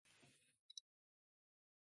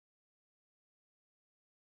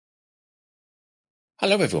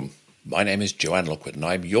Hello everyone, my name is Joanne Lockwood and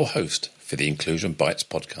I'm your host for the Inclusion Bites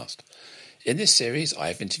podcast. In this series I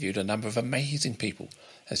have interviewed a number of amazing people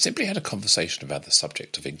and simply had a conversation about the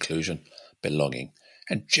subject of inclusion, belonging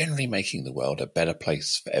and generally making the world a better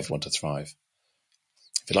place for everyone to thrive.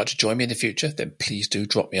 If you'd like to join me in the future, then please do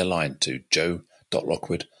drop me a line to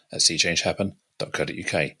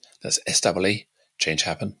joe.lockwood@seechangehappen.co.uk. That's S-E-E,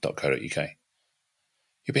 changehappen.co.uk.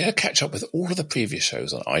 You'll be able to catch up with all of the previous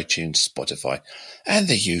shows on iTunes, Spotify, and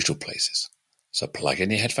the usual places. So plug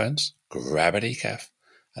in your headphones, grab a decaf,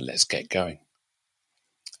 and let's get going.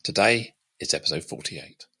 Today is episode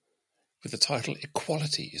 48, with the title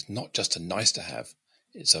Equality is Not Just a Nice to Have,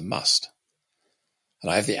 It's a Must.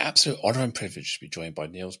 And I have the absolute honour and privilege to be joined by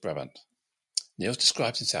Niels Brabant. Niels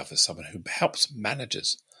describes himself as someone who helps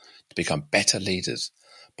managers to become better leaders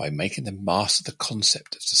by making them master the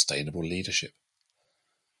concept of sustainable leadership.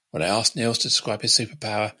 When I asked Niels to describe his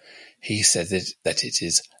superpower, he said that it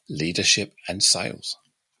is leadership and sales.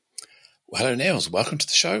 Well, hello, Niels. Welcome to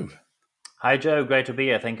the show. Hi, Joe. Great to be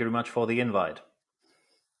here. Thank you very much for the invite.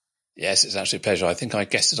 Yes, it's actually a pleasure. I think I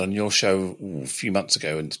guested on your show a few months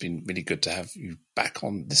ago, and it's been really good to have you back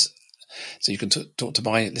on this so you can talk to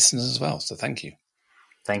my listeners as well. So thank you.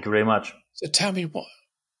 Thank you very much. So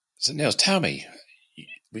Niels, tell me,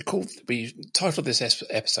 we titled this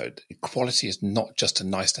episode, Equality is Not Just a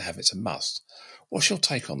Nice to Have, It's a Must. What's your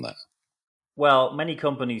take on that? Well, many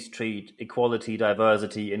companies treat equality,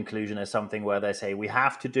 diversity, inclusion as something where they say we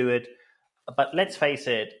have to do it. But let's face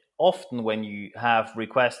it, often when you have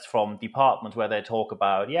requests from departments where they talk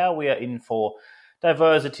about, we are in for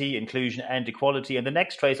diversity, inclusion, and equality. And the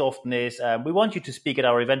next phrase often is, we want you to speak at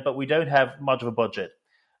our event, but we don't have much of a budget.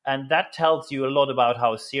 And that tells you a lot about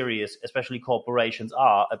how serious, especially corporations,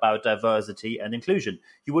 are about diversity and inclusion.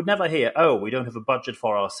 You would never hear, we don't have a budget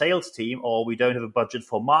for our sales team, or we don't have a budget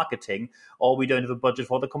for marketing, or we don't have a budget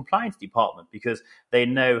for the compliance department, because they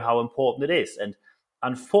know how important it is. And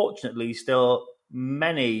unfortunately, still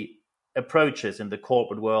many approaches in the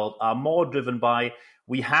corporate world are more driven by,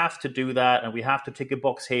 we have to do that, and we have to tick a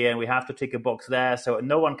box here, and we have to tick a box there, so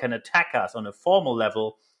no one can attack us on a formal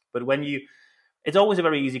level. But it's always a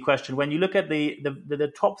very easy question. When you look at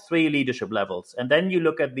the top three leadership levels, and then you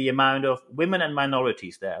look at the amount of women and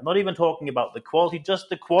minorities there, not even talking about the quality, just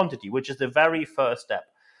the quantity, which is the very first step.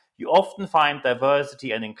 You often find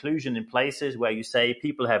diversity and inclusion in places where you say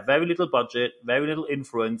people have very little budget, very little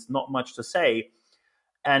influence, not much to say.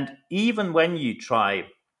 And even when you try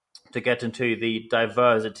to get into the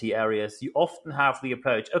diversity areas, you often have the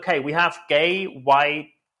approach, okay, we have gay, white,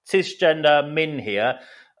 cisgender men here.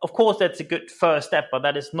 Of course, that's a good first step, but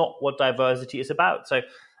that is not what diversity is about. So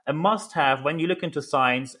a must-have when you look into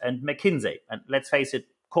science and McKinsey, and let's face it,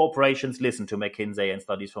 corporations listen to McKinsey and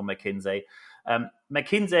studies from McKinsey.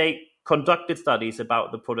 McKinsey conducted studies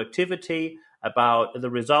about the productivity, about the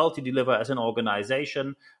result you deliver as an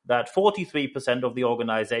organization, that 43% of the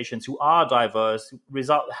organizations who are diverse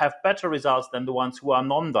have better results than the ones who are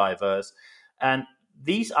non-diverse. And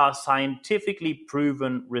these are scientifically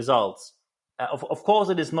proven results. Of course,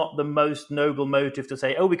 it is not the most noble motive to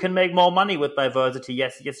say, we can make more money with diversity.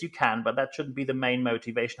 Yes, you can, but that shouldn't be the main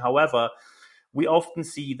motivation. However, we often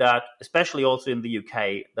see that, especially also in the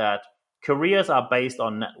UK, that careers are based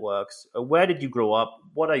on networks. Where did you grow up?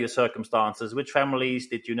 What are your circumstances? Which families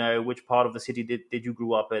did you know? Which part of the city did you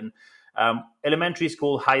grow up in? Elementary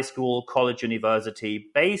school, high school, college,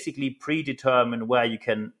 university, basically predetermine where you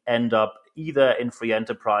can end up, either in free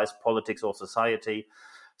enterprise, politics, or society.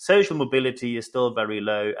 Social mobility is still very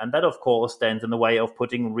low, and that, of course, stands in the way of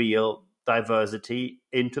putting real diversity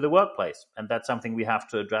into the workplace. And that's something we have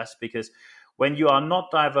to address, because when you are not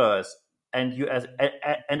diverse and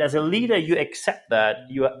as a leader you accept that,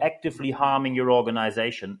 you are actively harming your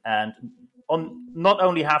organization. And not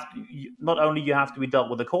only you have to be dealt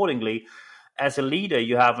with accordingly, as a leader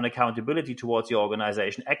you have an accountability towards your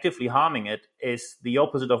organization. Actively harming it is the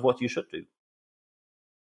opposite of what you should do.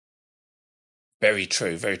 Very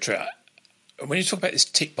true, very true. When you talk about this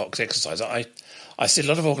tick box exercise, I see a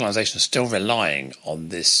lot of organisations still relying on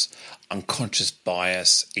this unconscious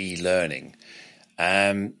bias e-learning.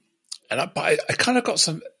 But I kind of got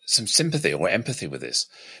some sympathy or empathy with this,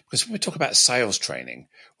 because when we talk about sales training,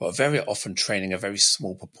 we're very often training a very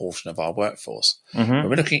small proportion of our workforce. Mm-hmm. When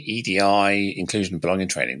we're looking at EDI, inclusion and belonging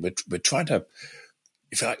training, we're trying to,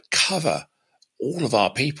 if you like, cover all of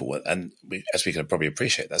our people, and as we can probably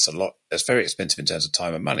appreciate, that's a lot. That's very expensive in terms of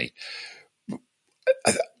time and money.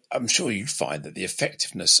 I'm sure you find that the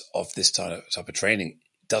effectiveness of this type of training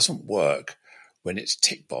doesn't work when it's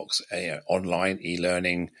tick box, online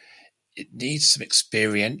e-learning. It needs some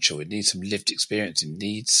experiential. It needs some lived experience. It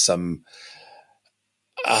needs some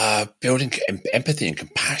building empathy and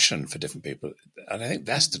compassion for different people. And I think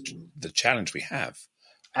that's the challenge we have.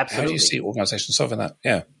 How do you Absolutely. see organizations solving that?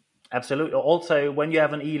 Yeah. Absolutely. Also, when you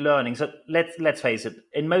have an e-learning, so let's face it.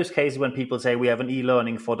 In most cases, when people say we have an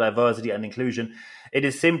e-learning for diversity and inclusion, it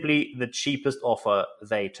is simply the cheapest offer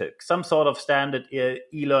they took. Some sort of standard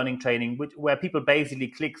e-learning training, where people basically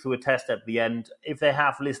click through a test at the end. If they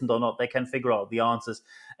have listened or not, they can figure out the answers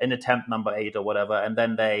in attempt number 8 or whatever, and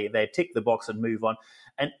then they tick the box and move on.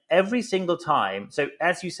 And every single time, so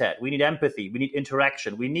as you said, we need empathy, we need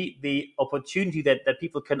interaction, we need the opportunity that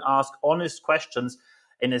people can ask honest questions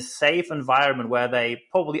in a safe environment where they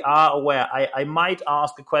probably are aware, I might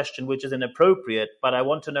ask a question which is inappropriate, but I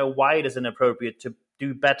want to know why it is inappropriate to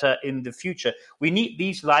do better in the future. We need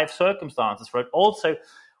these life circumstances for it. Also,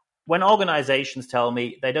 when organizations tell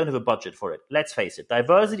me they don't have a budget for it, let's face it,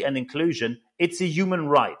 diversity and inclusion, it's a human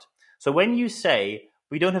right. So when you say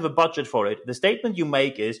we don't have a budget for it, the statement you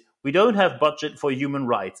make is we don't have budget for human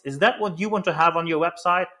rights. Is that what you want to have on your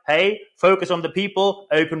website? Hey, focus on the people,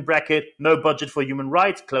 open bracket, no budget for human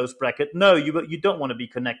rights, close bracket. No, you don't want to be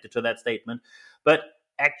connected to that statement. But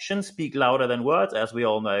actions speak louder than words, as we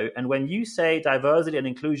all know. And when you say diversity and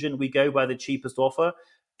inclusion, we go by the cheapest offer,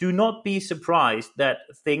 do not be surprised that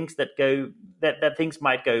things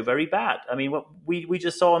might go very bad. I mean, what we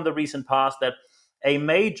just saw in the recent past that a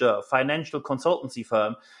major financial consultancy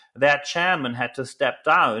firm, their chairman had to step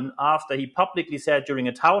down after he publicly said during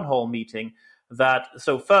a town hall meeting that,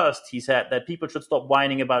 so first he said that people should stop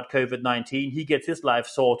whining about COVID-19. He gets his life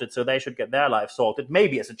sorted, so they should get their life sorted.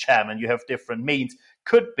 Maybe as a chairman you have different means,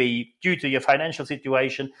 could be due to your financial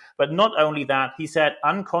situation. But not only that, he said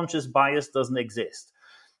unconscious bias doesn't exist.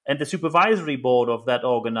 And the supervisory board of that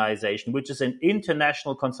organization, which is an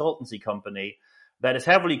international consultancy company that is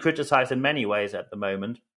heavily criticized in many ways at the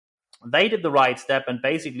moment, they did the right step and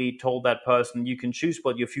basically told that person, you can choose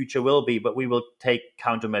what your future will be, but we will take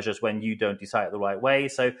countermeasures when you don't decide the right way.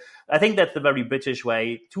 So I think that's the very British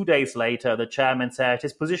way. 2 days later, the chairman said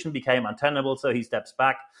his position became untenable, so he steps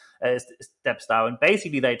down.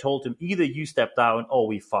 Basically, they told him, either you step down or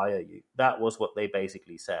we fire you. That was what they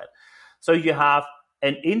basically said. So you have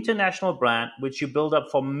an international brand which you build up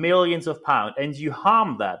for millions of pounds, and you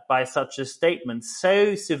harm that by such a statement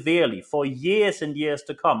so severely for years and years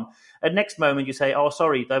to come. At next moment you say, oh,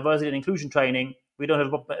 sorry, diversity and inclusion training, we don't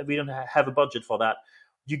have a budget for that.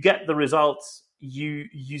 You get the results you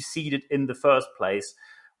seeded in the first place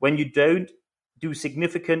when you don't do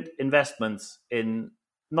significant investments in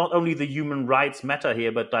not only the human rights matter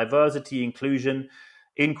here, but diversity, inclusion,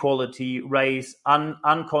 inequality, race,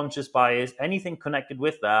 unconscious bias, anything connected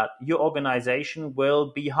with that, your organization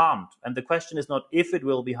will be harmed. And the question is not if it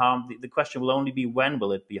will be harmed, the question will only be when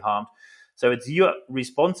will it be harmed. So it's your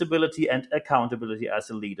responsibility and accountability as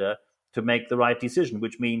a leader to make the right decision,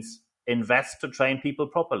 which means invest to train people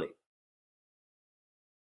properly.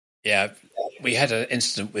 Yeah, we had an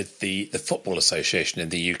incident with the Football Association in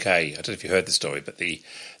the UK. I don't know if you heard the story, but the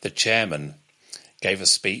chairman gave a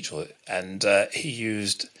speech, and he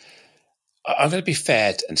used, I'm going to be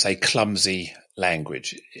fair and say, clumsy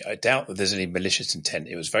language. I doubt that there's any malicious intent.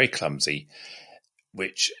 It was very clumsy,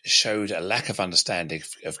 which showed a lack of understanding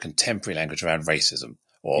of contemporary language around racism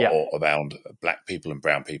or around black people and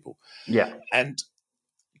brown people. Yeah. And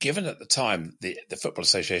given at the time the Football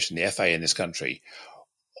Association, the FA in this country,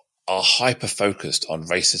 are hyper-focused on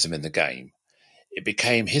racism in the game,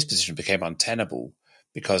 his position became untenable,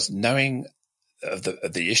 because knowing of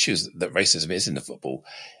the issues that racism is in the football,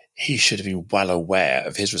 he should have been well aware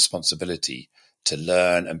of his responsibility to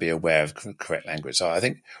learn and be aware of correct language. So I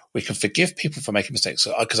think we can forgive people for making mistakes,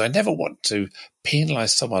 because I never want to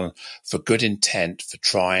penalize someone for good intent, for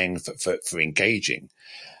trying, for engaging,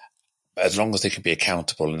 as long as they can be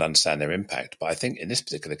accountable and understand their impact. But I think in this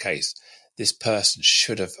particular case, this person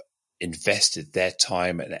should have invested their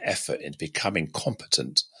time and effort in becoming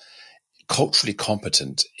competent, culturally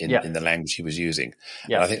competent in the language he was using.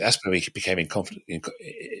 Yeah. And I think that's where he became incompetent.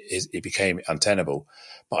 It became untenable.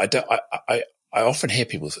 But I often hear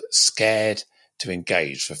people scared to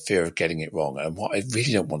engage for fear of getting it wrong. And what I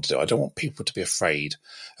really don't want to do, I don't want people to be afraid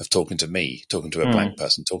of talking to me, talking to a black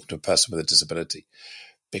person, talking to a person with a disability,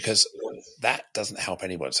 because that doesn't help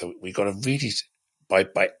anyone. So we've got to really,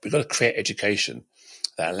 we've got to create education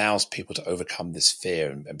that allows people to overcome this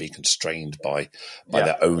fear and be constrained by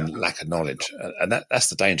their own lack of knowledge. And that's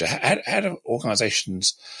the danger. How do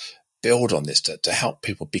organizations build on this to help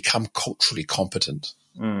people become culturally competent?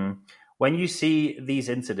 When you see these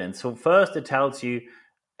incidents, so first it tells you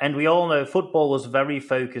And we all know football was very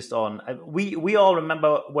focused on. We all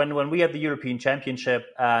remember when we had the European Championship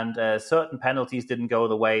and certain penalties didn't go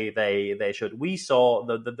the way they should. We saw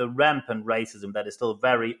the rampant racism that is still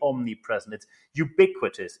very omnipresent. It's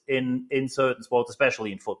ubiquitous in certain sports,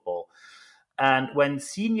 especially in football. And when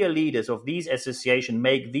senior leaders of these associations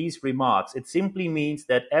make these remarks, it simply means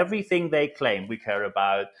that everything they claim, we care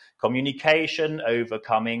about communication,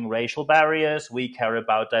 overcoming racial barriers, we care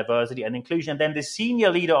about diversity and inclusion, and then the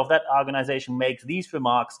senior leader of that organization makes these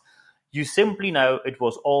remarks, you simply know it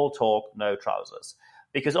was all talk, no trousers.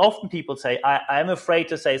 Because often people say, I'm afraid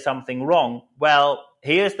to say something wrong. Well,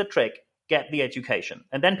 here's the trick. Get the education.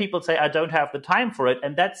 And then people say, I don't have the time for it.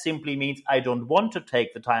 And that simply means I don't want to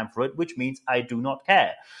take the time for it, which means I do not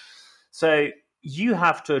care. So you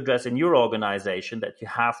have to address in your organization that you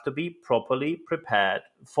have to be properly prepared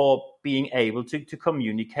for being able to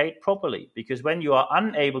communicate properly. Because when you are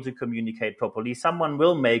unable to communicate properly, someone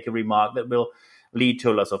will make a remark that will lead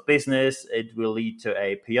to a loss of business, it will lead to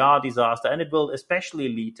a PR disaster, and it will especially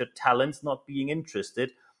lead to talents not being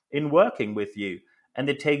interested in working with you. And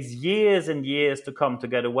it takes years and years to come to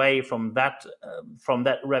get away from that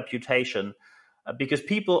reputation, because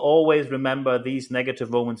people always remember these negative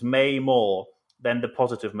moments way more than the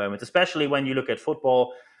positive moments, especially when you look at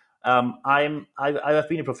football. I have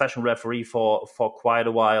been a professional referee for quite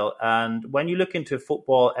a while. And when you look into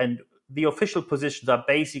football, and the official positions are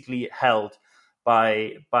basically held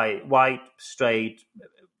by white, straight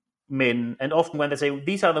men. And often when they say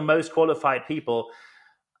these are the most qualified people,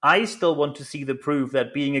 I still want to see the proof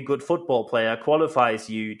that being a good football player qualifies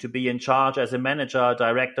you to be in charge as a manager,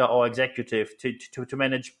 director, or executive to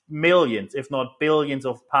manage millions, if not billions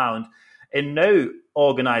of pounds. In no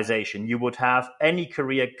organization you would have any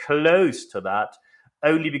career close to that,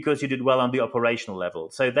 only because you did well on the operational level.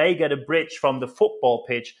 So they get a bridge from the football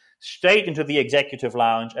pitch straight into the executive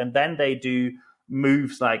lounge, and then they do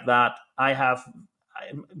moves like that. I have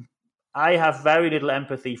very little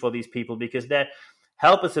empathy for these people, because they're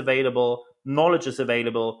help is available, knowledge is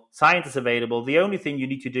available, science is available. The only thing you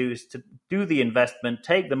need to do is to do the investment,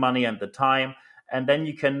 take the money and the time, and then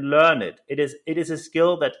you can learn it. It is a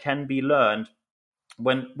skill that can be learned.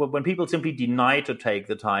 When people simply deny to take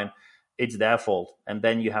the time, it's their fault, and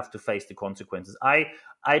then you have to face the consequences.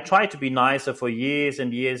 I tried to be nicer for years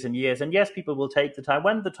and years and years, and yes, people will take the time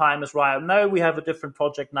when the time is right. No, we have a different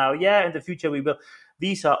project now. Yeah, in the future we will.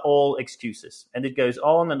 These are all excuses, and it goes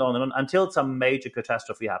on and on and on until some major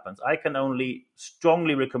catastrophe happens. I can only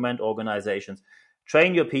strongly recommend organizations,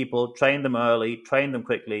 train your people, train them early, train them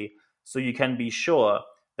quickly, so you can be sure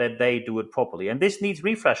that they do it properly. And this needs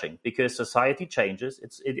refreshing, because society changes.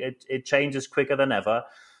 It changes quicker than ever.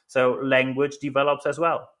 So language develops as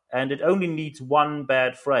well. And it only needs one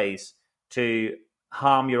bad phrase to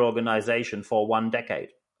harm your organization for 1 decade.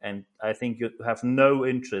 And I think you have no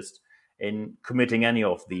interest in committing any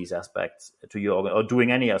of these aspects to your, or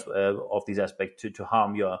doing any of these aspects to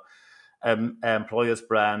harm your employer's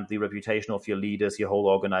brand, the reputation of your leaders, your whole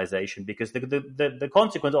organization, because the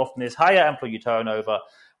consequence often is higher employee turnover,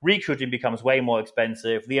 recruiting becomes way more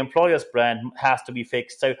expensive, the employer's brand has to be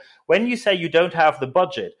fixed. So when you say you don't have the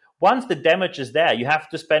budget, once the damage is there, you have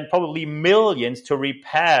to spend probably millions to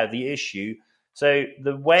repair the issue. So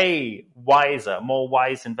the more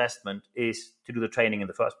wise investment is to do the training in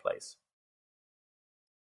the first place.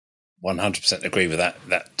 100% agree with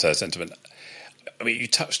that sentiment. I mean, you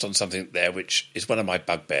touched on something there, which is one of my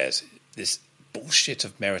bugbears, this bullshit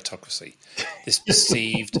of meritocracy, this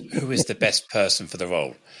perceived who is the best person for the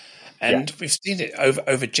role. And we've seen it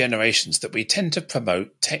over generations that we tend to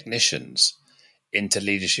promote technicians into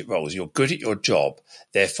leadership roles. You're good at your job,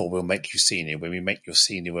 therefore we'll make you senior. When we make you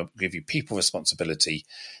senior, we'll give you people responsibility,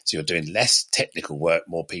 so you're doing less technical work,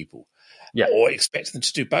 more people. Or expect them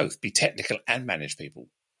to do both, be technical and manage people.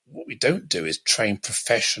 What we don't do is train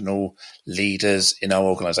professional leaders in our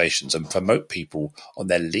organizations and promote people on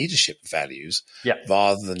their leadership values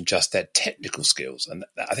rather than just their technical skills. And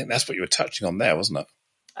I think that's what you were touching on there, wasn't it?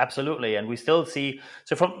 Absolutely. And we still see,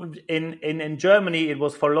 so from in Germany, it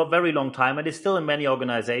was for a very long time, and it's still in many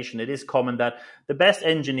organizations, it is common that the best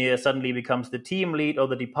engineer suddenly becomes the team lead or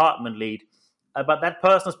the department lead. But that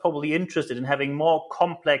person is probably interested in having more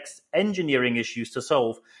complex engineering issues to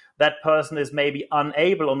solve. That person is maybe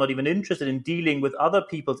unable or not even interested in dealing with other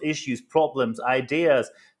people's issues, problems, ideas,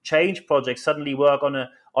 change projects, suddenly work on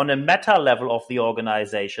a meta level of the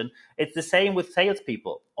organization. It's the same with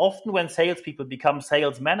salespeople. Often when salespeople become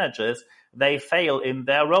sales managers, they fail in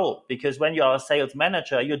their role, because when you are a sales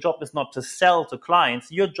manager, your job is not to sell to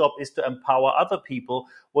clients. Your job is to empower other people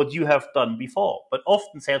what you have done before. But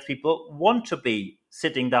often salespeople want to be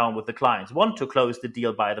sitting down with the clients, want to close the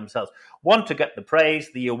deal by themselves, want to get the praise,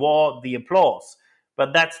 the award, the applause.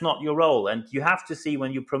 But that's not your role. And you have to see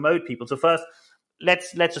when you promote people. So first,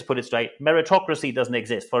 let's just put it straight. Meritocracy doesn't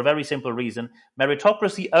exist for a very simple reason.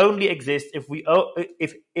 Meritocracy only exists if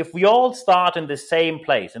we all start in the same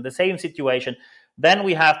place, in the same situation, then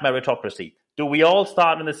we have meritocracy. Do we all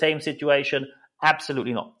start in the same situation?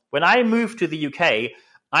 Absolutely not. When I moved to the UK,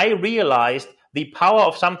 I realized the power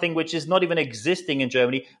of something which is not even existing in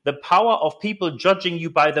Germany, the power of people judging you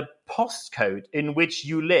by the postcode in which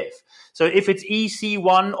you live. So if it's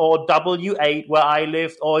EC1 or W8 where I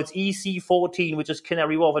lived, or it's EC14, which is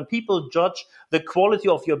Canary Wharf, and people judge the quality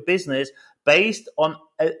of your business based on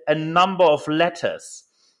a number of letters.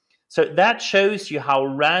 So that shows you how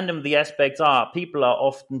random the aspects are. People are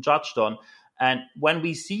often judged on. And when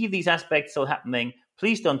we see these aspects still happening,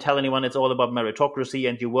 please don't tell anyone it's all about meritocracy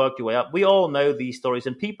and you work your way up. We all know these stories,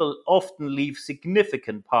 and people often leave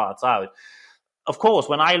significant parts out. Of course,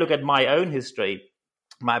 when I look at my own history,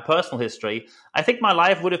 my personal history, I think my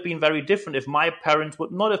life would have been very different if my parents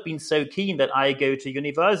would not have been so keen that I go to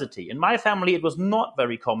university. In my family, it was not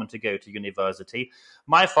very common to go to university.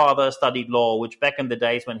 My father studied law, which back in the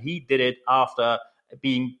days when he did it after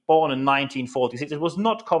being born in 1946, it was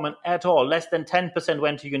not common at all. Less than 10%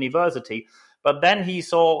 went to university. But then he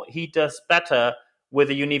saw he does better with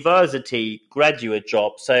a university graduate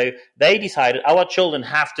job. So they decided our children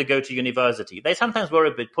have to go to university. They sometimes were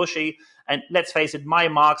a bit pushy. And let's face it, my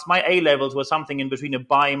marks, my A-levels were something in between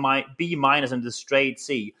a B minus and a straight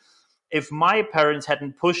C. If my parents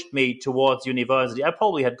hadn't pushed me towards university, I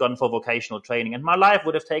probably had gone for vocational training, and my life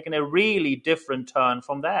would have taken a really different turn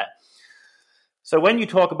from there. So when you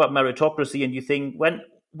talk about meritocracy and you think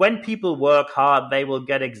when people work hard, they will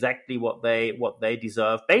get exactly what they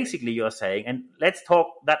deserve. Basically, you're saying, and let's talk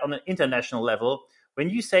that on an international level, when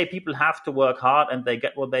you say people have to work hard and they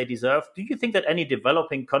get what they deserve, do you think that any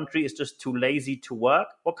developing country is just too lazy to work?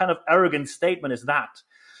 What kind of arrogant statement is that?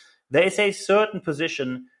 There is a certain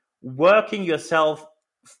position, working yourself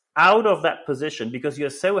out of that position because you're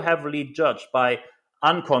so heavily judged by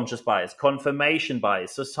unconscious bias, confirmation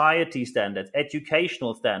bias, society standards,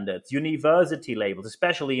 educational standards, university labels,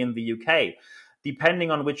 especially in the UK, depending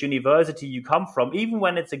on which university you come from, even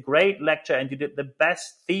when it's a great lecture and you did the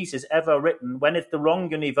best thesis ever written, when it's the wrong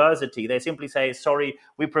university, they simply say, sorry,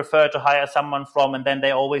 we prefer to hire someone from, and then they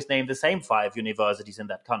always name the same 5 universities in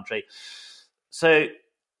that country. So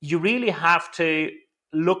you really have to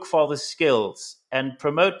look for the skills and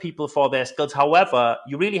promote people for their skills. However,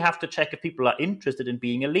 you really have to check if people are interested in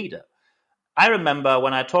being a leader. I remember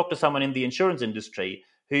when I talked to someone in the insurance industry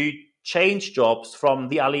who changed jobs from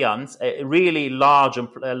the Allianz, a really large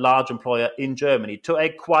employer in Germany, to a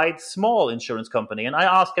quite small insurance company. And I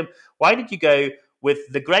asked him, why did you go with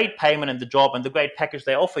the great payment and the job and the great package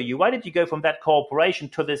they offer you? Why did you go from that corporation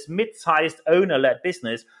to this mid-sized owner-led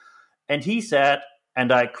business? And he said,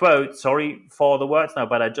 and I quote, sorry for the words now,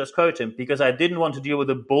 but I just quote him, because I didn't want to deal with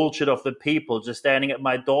the bullshit of the people just standing at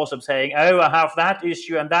my doorstep saying, oh, I have that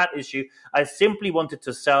issue and that issue. I simply wanted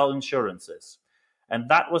to sell insurances. And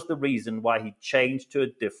that was the reason why he changed to a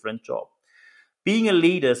different job. Being a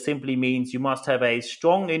leader simply means you must have a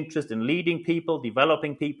strong interest in leading people,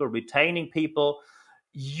 developing people, retaining people.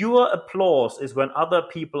 Your applause is when other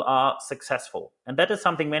people are successful. And that is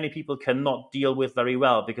something many people cannot deal with very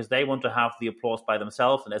well because they want to have the applause by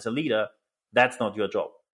themselves. And as a leader, that's not your job.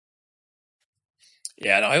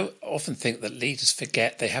 Yeah, and I often think that leaders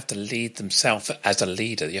forget they have to lead themselves as a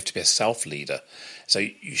leader. You have to be a self-leader. So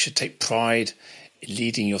you should take pride in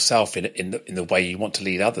leading yourself in the way you want to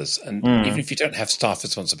lead others. And even if you don't have staff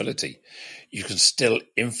responsibility, you can still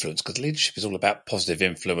influence, because leadership is all about positive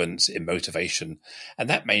influence, in motivation.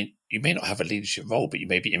 And you may not have a leadership role, but you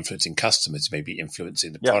may be influencing customers, you may be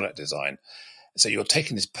influencing the product design. So you're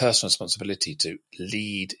taking this personal responsibility to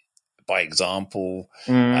lead by example,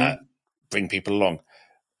 bring people along.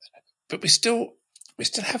 But we still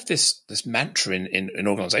have this mantra in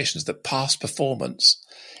organizations that past performance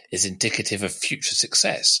is indicative of future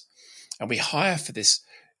success. And we hire for this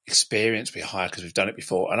experience, we hire because we've done it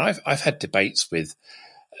before. And I've had debates with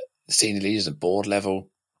senior leaders at board level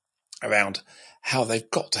around how they've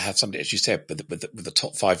got to have somebody, as you said, with the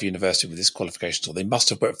top 5 university with this qualification, or they must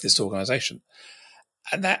have worked for this organization.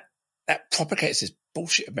 And that propagates this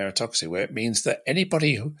bullshit of meritocracy, where it means that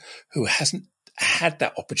anybody who hasn't had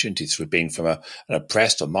that opportunity through being from an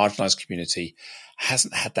oppressed or marginalized community,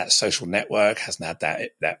 hasn't had that social network, hasn't had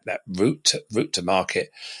that route to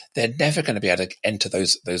market, they're never going to be able to enter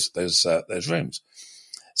those rooms.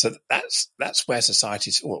 So that's where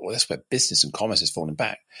society's, or that's where business and commerce is falling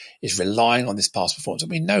back, is relying on this past performance.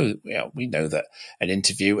 And we know that an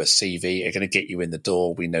interview, a CV, are going to get you in the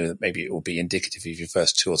door. We know that maybe it will be indicative of your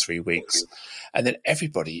first 2 or 3 weeks, and then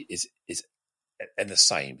everybody is and the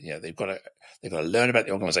same. They've got to learn about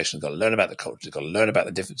the organisation, they've got to learn about the culture, they've got to learn about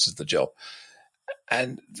the differences of the job,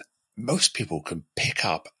 and most people can pick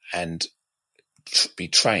up and be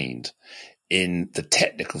trained in the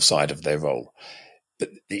technical side of their role. But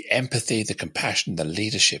the empathy, the compassion, the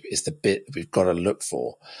leadership is the bit that we've got to look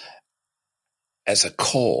for as a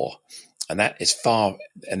core. And that is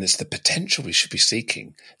and it's the potential we should be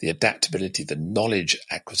seeking, the adaptability, the knowledge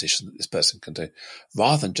acquisition that this person can do,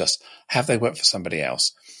 rather than just have they work for somebody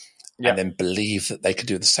else and then believe that they can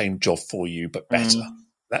do the same job for you, but better.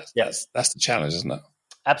 That's the challenge, isn't it?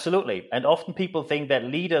 Absolutely. And often people think that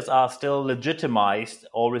leaders are still legitimized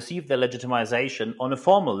or receive their legitimization on a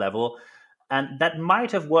formal level. And that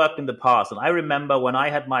might have worked in the past. And I remember when I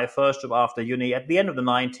had my first job after uni, at the end of the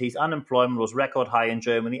 90s, unemployment was record high in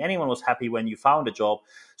Germany. Anyone was happy when you found a job.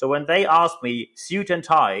 So when they asked me suit and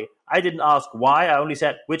tie, I didn't ask why. I only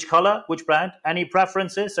said, which color, which brand, any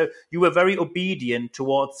preferences? So you were very obedient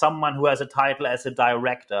towards someone who has a title as a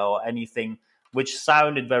director or anything, which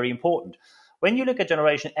sounded very important. When you look at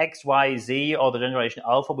generation X, Y, Z, or the generation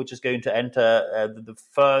Alpha, which is going to enter the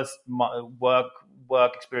first work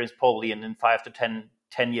experience probably in 5 to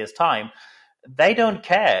 10 years' time, they don't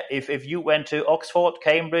care if you went to Oxford,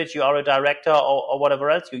 Cambridge, you are a director or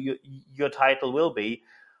whatever else your title will be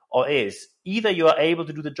or is. Either you are able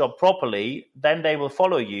to do the job properly, then they will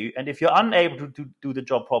follow you. And if you're unable to do the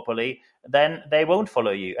job properly, then they won't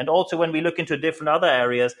follow you. And also when we look into different other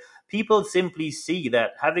areas, people simply see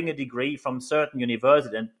that having a degree from certain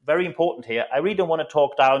university, and very important here, I really don't want to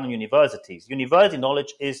talk down on universities. University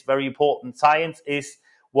knowledge is very important. Science is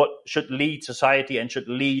what should lead society and should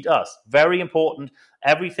lead us. Very important.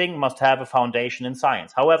 Everything must have a foundation in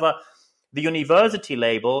science. However, the university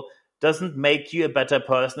label doesn't make you a better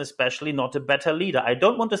person, especially not a better leader. I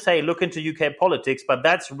don't want to say look into UK politics, but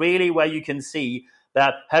that's really where you can see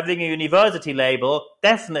that having a university label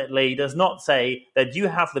definitely does not say that you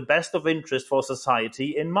have the best of interest for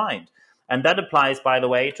society in mind. And that applies, by the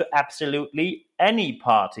way, to absolutely any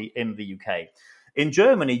party in the UK. In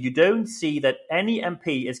Germany, you don't see that any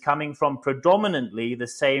MP is coming from predominantly the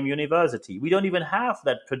same university. We don't even have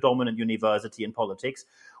that predominant university in politics.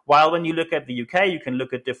 While when you look at the UK, you can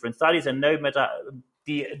look at different studies, and no matter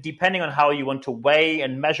depending on how you want to weigh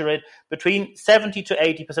and measure it, between 70 to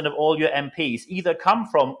 80% of all your MPs either come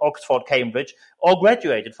from Oxford, Cambridge, or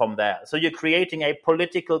graduated from there. So you're creating a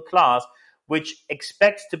political class which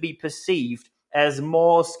expects to be perceived as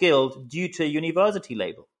more skilled due to a university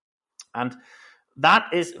label. And that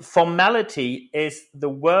is, formality is the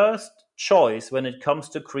worst choice when it comes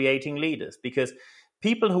to creating leaders, because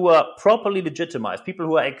people who are properly legitimized, people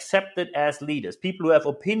who are accepted as leaders, people who have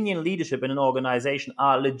opinion leadership in an organization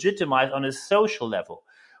are legitimized on a social level.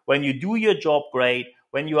 When you do your job great,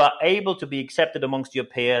 when you are able to be accepted amongst your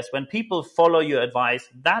peers, when people follow your advice,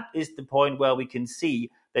 that is the point where we can see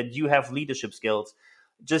that you have leadership skills.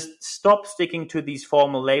 Just stop sticking to these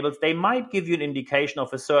formal labels. They might give you an indication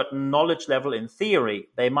of a certain knowledge level in theory.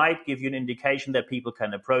 They might give you an indication that people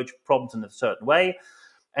can approach problems in a certain way.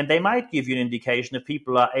 And they might give you an indication if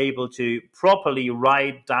people are able to properly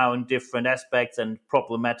write down different aspects and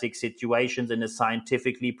problematic situations in a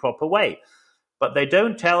scientifically proper way. But they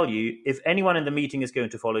don't tell you if anyone in the meeting is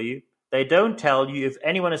going to follow you. They don't tell you if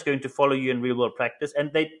anyone is going to follow you in real world practice.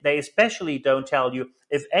 And they especially don't tell you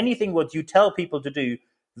if anything what you tell people to do,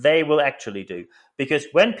 they will actually do. Because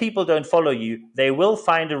when people don't follow you, they will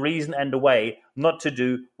find a reason and a way not to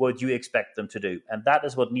do what you expect them to do. And that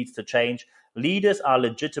is what needs to change. Leaders are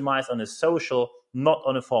legitimized on a social, not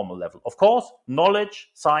on a formal level. Of course, knowledge,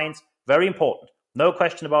 science, very important. No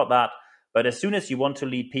question about that. But as soon as you want to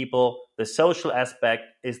lead people, the social aspect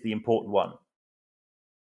is the important one.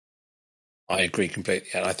 I agree completely.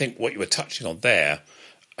 And I think what you were touching on there,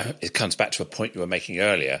 it comes back to a point you were making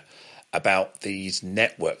earlier about these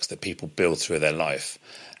networks that people build through their life,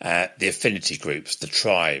 the affinity groups, the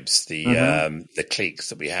tribes, the cliques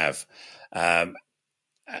that we have.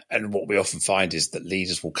 And what we often find is that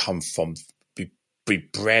leaders will come from, be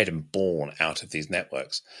bred and born out of these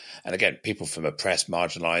networks. And again, people from oppressed,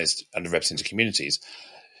 marginalized, underrepresented communities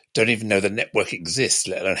don't even know the network exists,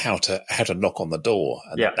 let alone how to knock on the door.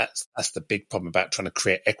 And that's the big problem about trying to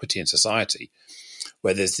create equity in society,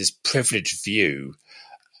 where there's this privileged view,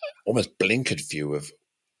 almost blinkered view of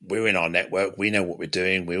we're in our network, we know what we're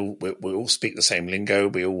doing, we all speak the same lingo,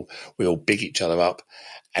 we all big each other up,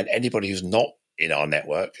 and anybody who's not in our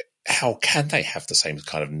network how can they have the same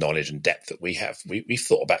kind of knowledge and depth that we have? We've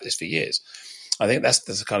thought about this for years. I think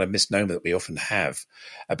there's a kind of misnomer that we often have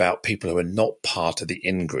about people who are not part of the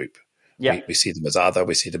in-group. Yeah. We see them as other,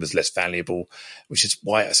 we see them as less valuable, which is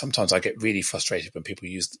why sometimes I get really frustrated when people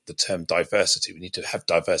use the term diversity. We need to have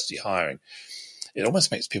diversity hiring. It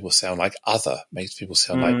almost makes people sound like other, makes people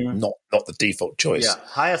sound like not the default choice. Yeah,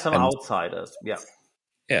 hire some outsiders. Yeah.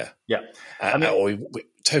 Or we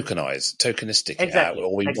tokenize, tokenistic.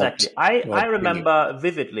 Exactly. I remember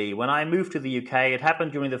vividly when I moved to the UK. It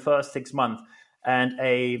happened during the first 6 months, and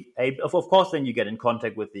of course, then you get in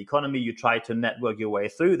contact with the economy. You try to network your way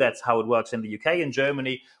through. That's how it works in the UK. In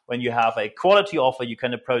Germany, when you have a quality offer, you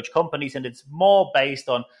can approach companies, and it's more based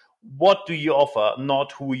on what do you offer,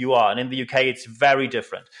 not who you are. And in the UK, it's very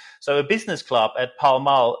different. So a business club at Pall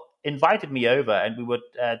Mall invited me over, and we were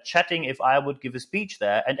chatting if I would give a speech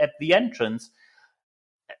there. And at the entrance,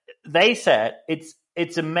 they said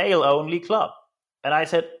it's a male-only club. And I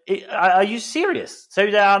said, are you serious?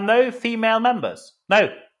 So there are no female members?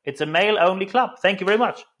 No, it's a male-only club. Thank you very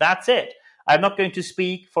much. That's it. I'm not going to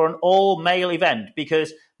speak for an all-male event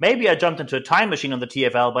because maybe I jumped into a time machine on the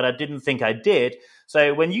TfL, but I didn't think I did.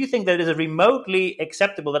 So when you think that it is remotely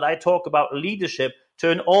acceptable that I talk about leadership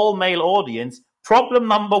to an all-male audience, problem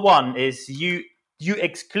number one is you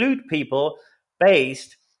exclude people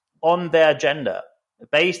based on their gender,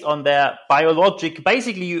 based on their biologic.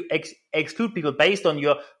 Basically, you exclude people based on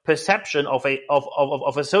your perception of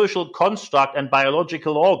a social construct and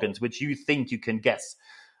biological organs, which you think you can guess.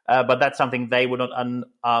 But that's something they would not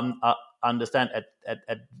understand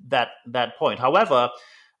at that point. However,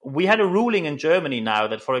 we had a ruling in Germany now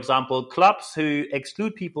that, for example, clubs who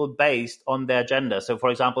exclude people based on their gender, so for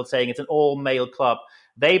example, saying it's an all-male club,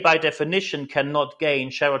 they by definition cannot gain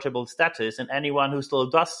charitable status, and anyone who still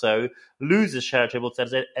does so loses charitable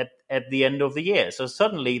status at the end of the year. So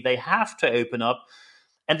suddenly they have to open up.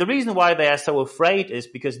 And the reason why they are so afraid is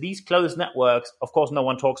because these closed networks, of course, no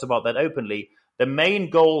one talks about that openly. The main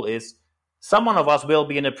goal is someone of us will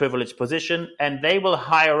be in a privileged position, and they will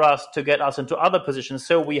hire us to get us into other positions.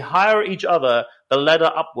 So we hire each other the ladder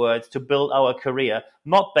upwards to build our career,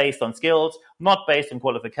 not based on skills, not based on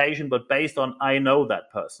qualification, but based on I know that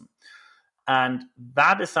person. And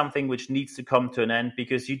that is something which needs to come to an end,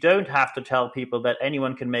 because you don't have to tell people that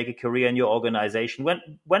anyone can make a career in your organization.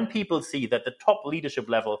 When people see that the top leadership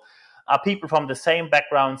level are people from the same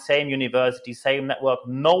background, same university, same network,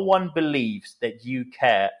 no one believes that you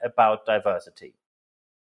care about diversity.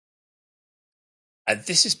 And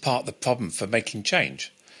this is part of the problem for making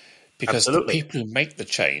change, because Absolutely. the people who make the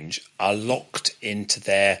change are locked into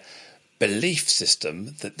their belief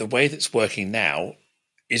system that the way that's working now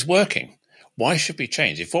is working. Why should we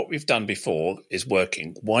change? If what we've done before is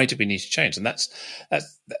working, why do we need to change? And that's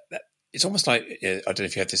it's almost like, I don't know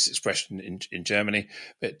if you have this expression in Germany,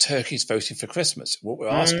 but Turkey's voting for Christmas. What we're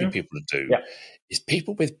asking people to do is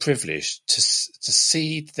people with privilege to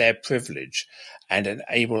cede their privilege and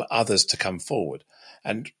enable others to come forward.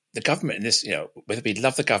 And the government in this, whether we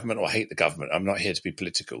love the government or hate the government, I'm not here to be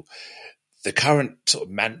political. The current sort of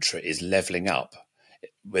mantra is levelling up.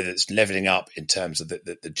 Whether it's levelling up in terms of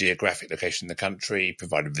the geographic location of the country,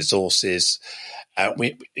 providing resources.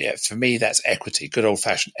 For me, that's equity, good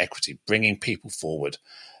old-fashioned equity, bringing people forward.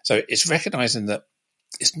 So it's recognising that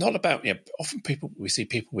it's not about, often we see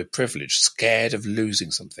people with privilege scared of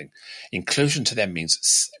losing something. Inclusion to them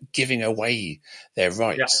means giving away their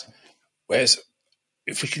rights. Yeah. Whereas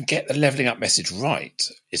if we can get the levelling up message right,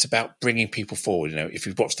 it's about bringing people forward. If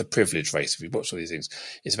you've watched the privilege race, if you've watched all these things,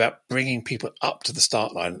 it's about bringing people up to the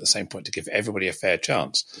start line at the same point to give everybody a fair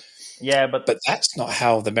chance. Yeah, but that's not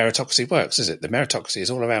how the meritocracy works, is it? The meritocracy is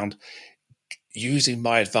all around using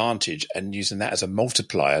my advantage and using that as a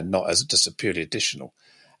multiplier, not as just a purely additional.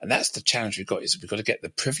 And that's the challenge we've got, is we've got to get the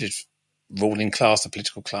privileged ruling class, the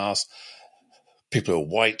political class, people who are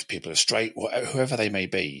white, people who are straight, whoever they may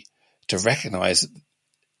be, to recognise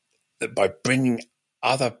that by bringing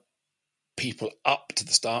other people up to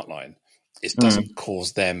the start line, it doesn't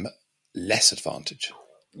cause them less advantage.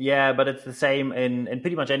 Yeah, but it's the same in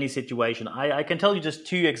pretty much any situation. I can tell you just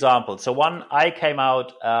two examples. So one, I came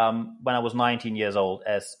out when I was 19 years old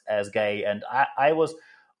as gay, and I was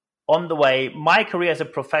on the way. My career as a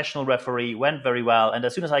professional referee went very well, and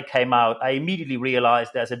as soon as I came out, I immediately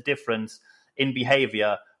realized there's a difference in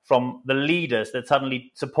behavior from the leaders that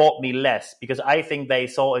suddenly support me less, because I think they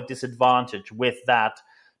saw a disadvantage with that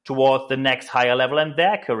towards the next higher level in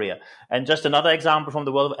their career. And just another example from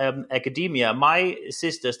the world of academia, my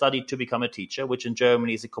sister studied to become a teacher, which in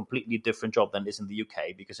Germany is a completely different job than it is in the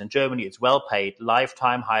UK, because in Germany it's well paid,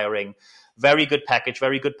 lifetime hiring, very good package,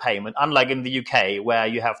 very good payment, unlike in the UK, where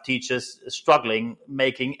you have teachers struggling,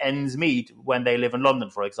 making ends meet when they live in London,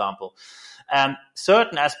 for example.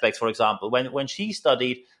 Certain aspects, for example, when she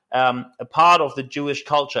studied a part of the Jewish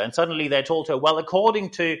culture, and suddenly they told her, well, according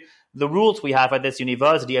to the rules we have at this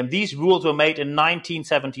university, and these rules were made in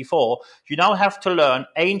 1974, you now have to learn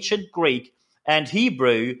ancient Greek and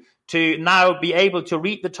Hebrew to now be able to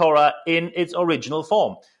read the Torah in its original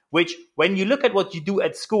form, which, when you look at what you do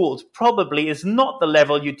at schools, probably is not the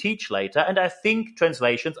level you teach later, and I think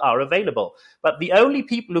translations are available. But the only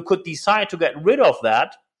people who could decide to get rid of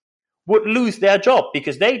that would lose their job,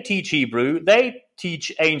 because they teach Hebrew, they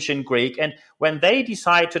teach ancient Greek, and when they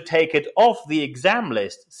decide to take it off the exam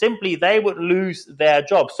list, simply they would lose their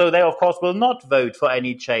job. So they, of course, will not vote for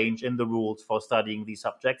any change in the rules for studying these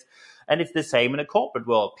subjects. And it's the same in a corporate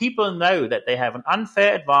world. People know that they have an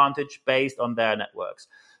unfair advantage based on their networks.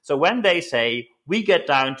 So when they say, we get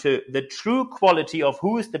down to the true quality of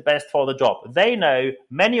who is the best for the job, they know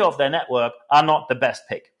many of their network are not the best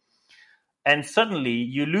pick. And suddenly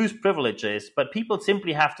you lose privileges, but people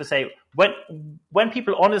simply have to say, when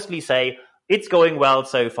people honestly say, it's going well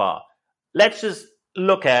so far, let's just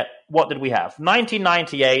look at what did we have.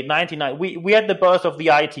 1998, 99, we had the burst of the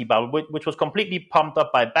IT bubble, which was completely pumped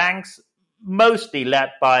up by banks, mostly led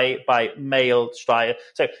by male strike.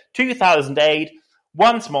 So 2008,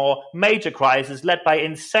 once more, major crisis led by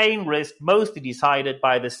insane risk, mostly decided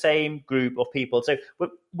by the same group of people. So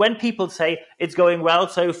when people say it's going well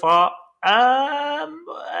so far,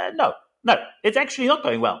 no, it's actually not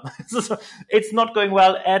going well. It's not going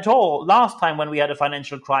well at all. Last time when we had a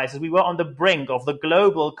financial crisis, we were on the brink of the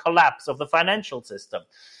global collapse of the financial system.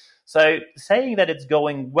 So saying that it's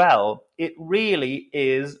going well, it really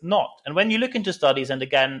is not. And when you look into studies, and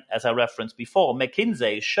again, as I referenced before,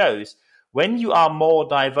 McKinsey shows when you are more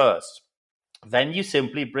diverse, then you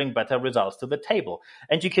simply bring better results to the table.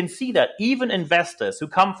 And you can see that even investors who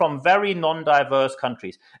come from very non-diverse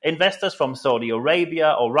countries, investors from Saudi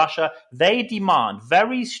Arabia or Russia, they demand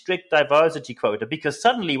very strict diversity quota, because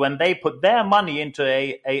suddenly when they put their money into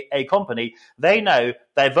a company, they know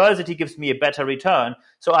diversity gives me a better return.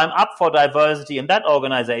 So I'm up for diversity in that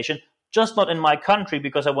organization, just not in my country,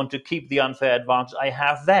 because I want to keep the unfair advantage I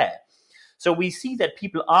have there. So we see that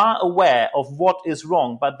people are aware of what is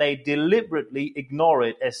wrong, but they deliberately ignore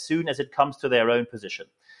it as soon as it comes to their own position.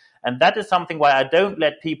 And that is something why I don't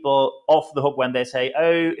let people off the hook when they say,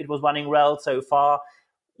 oh, it was running well so far.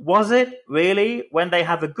 Was it really? When they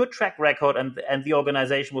have a good track record and the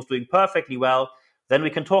organization was doing perfectly well, then we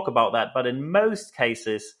can talk about that. But in most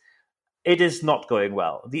cases, it is not going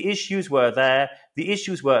well. The issues were there. The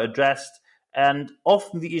issues were addressed. And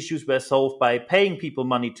often the issues were solved by paying people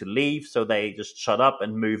money to leave, so they just shut up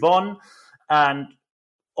and move on. And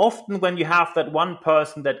often when you have that one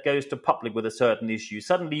person that goes to public with a certain issue,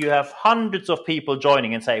 suddenly you have hundreds of people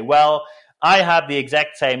joining and say, well, I had the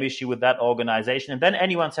exact same issue with that organization. And then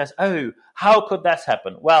anyone says, oh, how could that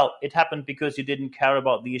happen? Well, it happened because you didn't care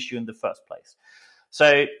about the issue in the first place.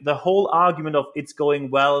 So the whole argument of it's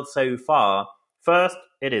going well so far, first,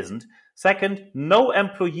 it isn't. Second, no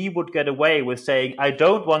employee would get away with saying, I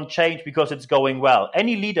don't want change because it's going well.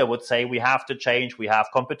 Any leader would say, we have to change, we have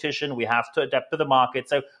competition, we have to adapt to the market.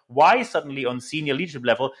 So why suddenly on senior leadership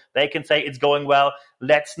level, they can say it's going well,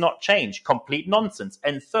 let's not change? Complete nonsense.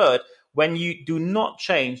 And third, when you do not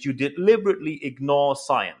change, you deliberately ignore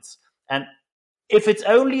science. And if it's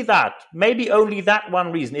only that, maybe only that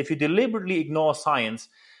one reason, if you deliberately ignore science,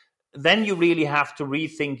 then you really have to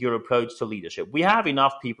rethink your approach to leadership. We have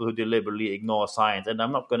enough people who deliberately ignore science, and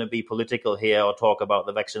I'm not going to be political here or talk about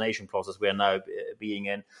the vaccination process we are now being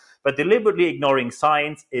in, but deliberately ignoring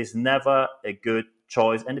science is never a good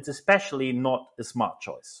choice, and it's especially not a smart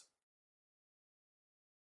choice.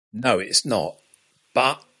 No, it's not.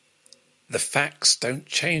 But the facts don't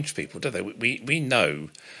change people, do they? We know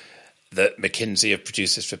that McKinsey have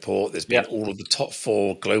produced this report. There's been all of the top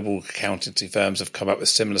 4 global accountancy firms have come up with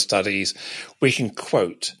similar studies. We can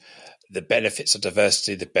quote the benefits of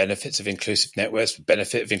diversity, the benefits of inclusive networks, the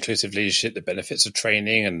benefit of inclusive leadership, the benefits of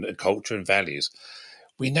training and culture and values.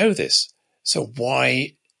 We know this. So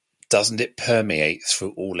why doesn't it permeate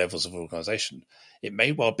through all levels of organization? It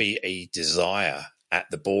may well be a desire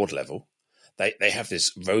at the board level. They have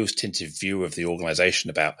this rose-tinted view of the organization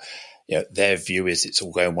about, their view is it's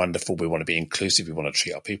all going wonderful. We want to be inclusive. We want to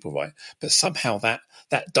treat our people right. But somehow that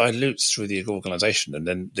dilutes through the organization. And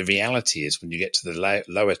then the reality is when you get to the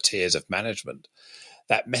lower tiers of management,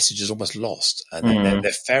 that message is almost lost, and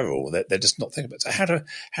they're feral. They're just not thinking about it. So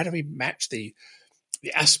how do we match the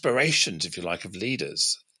aspirations, if you like, of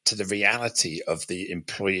leaders to the reality of the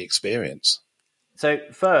employee experience? So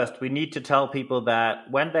first, we need to tell people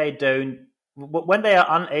that when they are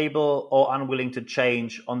unable or unwilling to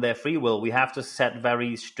change on their free will, we have to set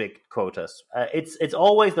very strict quotas. It's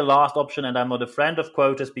always the last option, and I'm not a friend of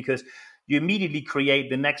quotas because you immediately create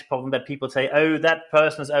the next problem that people say, oh, that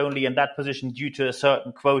person is only in that position due to a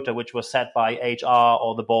certain quota which was set by HR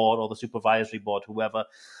or the board or the supervisory board, whoever.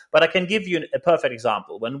 But I can give you a perfect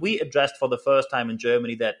example. When we addressed for the first time in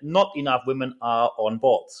Germany that not enough women are on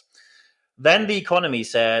boards, then the economy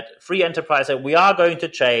said, free enterprise said, we are going to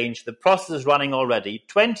change. The process is running already.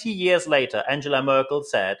 20 years later, Angela Merkel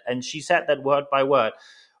said, and she said that word by word,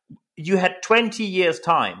 you had 20 years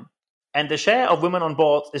time, and the share of women on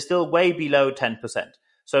boards is still way below 10%.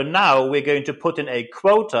 So now we're going to put in a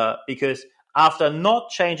quota because after not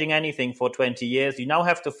changing anything for 20 years, you now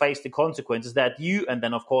have to face the consequences that you, and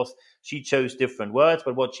then of course she chose different words,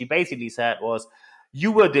 but what she basically said was,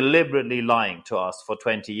 you were deliberately lying to us for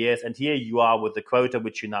 20 years, and here you are with the quota,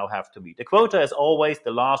 which you now have to meet. The quota is always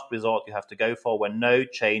the last resort you have to go for when no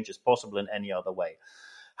change is possible in any other way.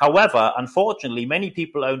 However, unfortunately, many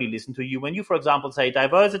people only listen to you when you, for example, say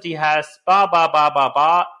diversity has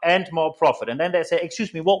and more profit. And then they say,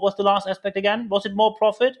 excuse me, what was the last aspect again? Was it more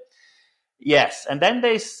profit? Yes. And then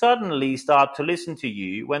they suddenly start to listen to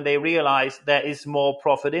you when they realize there is more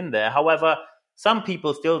profit in there. However, some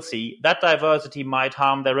people still see that diversity might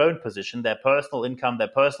harm their own position, their personal income, their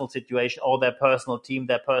personal situation, or their personal team,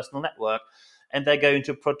 their personal network, and they're going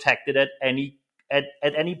to protect it at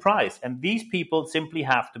any price. And these people simply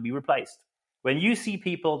have to be replaced. When you see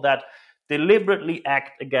people that deliberately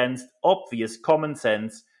act against obvious common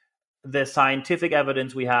sense, the scientific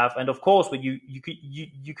evidence we have, and of course, when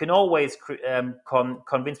you can always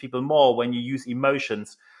convince people more when you use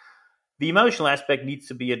emotions. The emotional aspect needs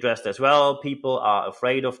to be addressed as well. People are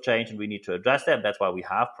afraid of change, and we need to address that. That's why we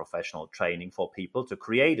have professional training for people to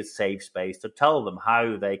create a safe space to tell them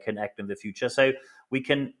how they can act in the future. So we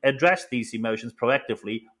can address these emotions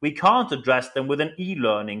proactively. We can't address them with an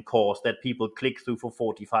e-learning course that people click through for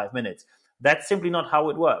 45 minutes. That's simply not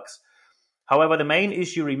how it works. However, the main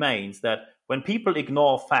issue remains that when people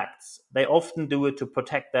ignore facts, they often do it to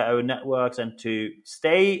protect their own networks and to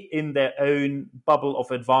stay in their own bubble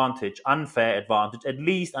of advantage, unfair advantage, at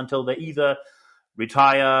least until they either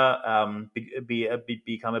retire,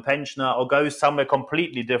 become a pensioner, or go somewhere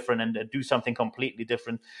completely different and do something completely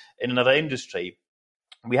different in another industry.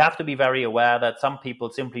 We have to be very aware that some people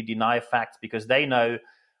simply deny facts because they know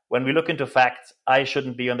when we look into facts, I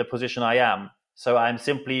shouldn't be in the position I am. So I'm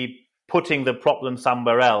simply putting the problem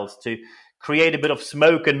somewhere else to create a bit of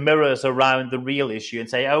smoke and mirrors around the real issue and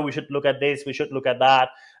say, oh, we should look at this, we should look at that.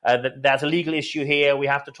 There's a legal issue here. We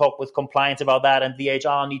have to talk with compliance about that. And the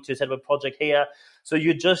HR need to set up a project here. So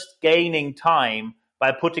you're just gaining time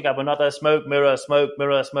by putting up another smoke mirror, smoke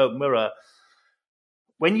mirror, smoke mirror.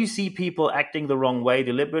 When you see people acting the wrong way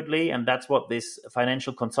deliberately, and that's what this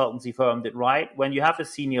financial consultancy firm did right, when you have a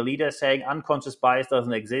senior leader saying unconscious bias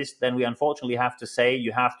doesn't exist, then we unfortunately have to say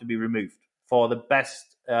you have to be removed for the best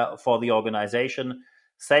for the organization.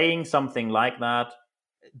 Saying something like that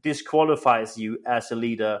disqualifies you as a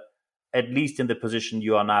leader, at least in the position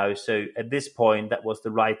you are now. So at this point, that was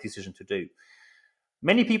the right decision to do.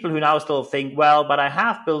 Many people who now still think, well, but I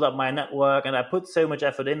have built up my network and I put so much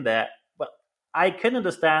effort in there. I can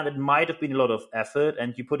understand it might have been a lot of effort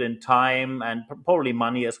and you put in time and probably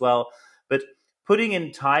money as well. But putting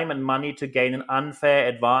in time and money to gain an unfair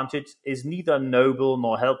advantage is neither noble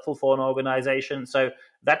nor helpful for an organization. So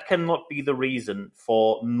that cannot be the reason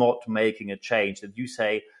for not making a change. That you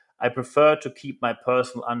say, I prefer to keep my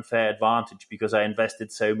personal unfair advantage because I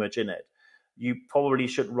invested so much in it. You probably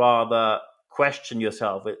should rather question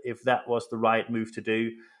yourself if that was the right move to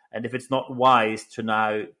do. And if it's not wise to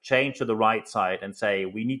now change to the right side and say,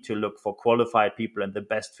 we need to look for qualified people and the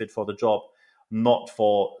best fit for the job, not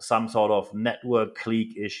for some sort of network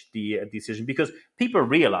clique-ish decision. Because people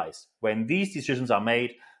realize when these decisions are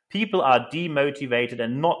made, people are demotivated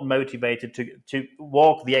and not motivated to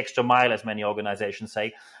walk the extra mile, as many organizations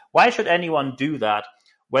say. Why should anyone do that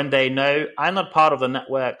when they know I'm not part of the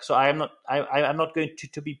network, so I'm not going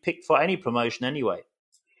to be picked for any promotion anyway?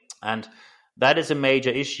 And that is a major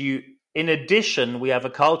issue. In addition, we have a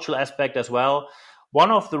cultural aspect as well.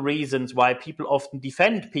 One of the reasons why people often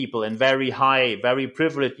defend people in very high, very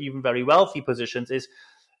privileged, even very wealthy positions is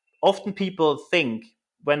often people think,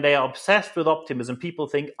 when they are obsessed with optimism, people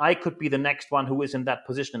think, I could be the next one who is in that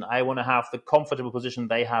position. I want to have the comfortable position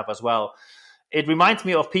they have as well. It reminds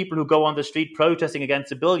me of people who go on the street protesting against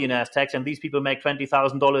the billionaires tax, and these people make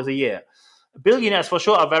 $20,000 a year. Billionaires for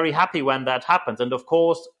sure are very happy when that happens. And of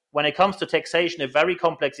course, when it comes to taxation, a very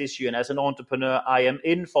complex issue. And as an entrepreneur, I am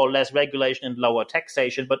in for less regulation and lower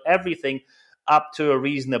taxation, but everything up to a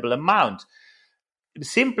reasonable amount.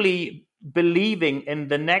 Simply believing in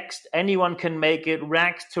the next anyone can make it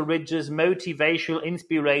rags to riches motivational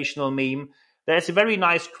inspirational meme. There's a very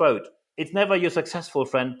nice quote. It's never your successful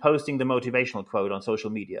friend posting the motivational quote on social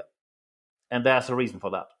media. And there's a reason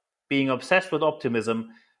for that. Being obsessed with optimism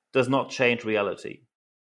does not change reality.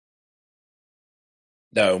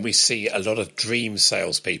 No, and we see a lot of dream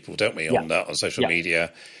salespeople, don't we, on social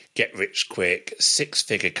media? Get rich quick,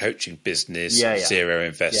 6-figure coaching business, zero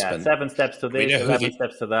investment. 7 steps to this, 11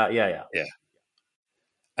 steps to that. Yeah.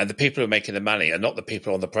 And the people who are making the money are not the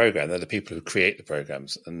people on the program; they're the people who create the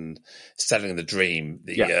programs and selling the dream.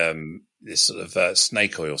 This sort of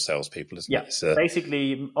snake oil salespeople, isn't it? Yeah.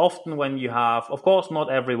 Basically, often when you have, of course,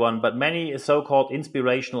 not everyone, but many so-called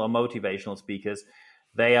inspirational or motivational speakers,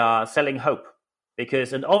 they are selling hope.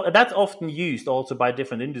 Because and that's often used also by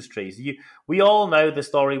different industries. We all know the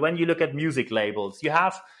story. When you look at music labels, you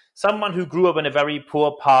have someone who grew up in a very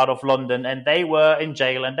poor part of London and they were in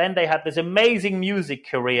jail, and then they had this amazing music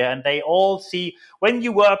career, and they all see when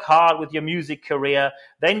you work hard with your music career,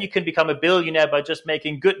 then you can become a billionaire by just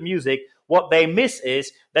making good music. What they miss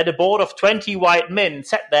is that a board of 20 white men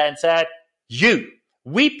sat there and said,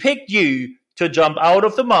 we picked you to jump out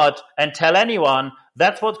of the mud and tell anyone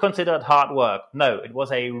that's what's considered hard work. No, it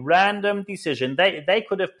was a random decision. They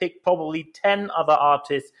could have picked probably 10 other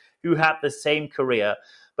artists who had the same career.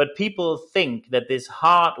 But people think that this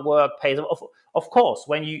hard work pays off. Of course,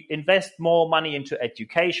 when you invest more money into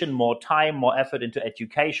education, more time, more effort into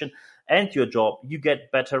education and your job, you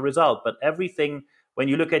get better result. But everything, when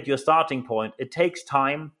you look at your starting point, it takes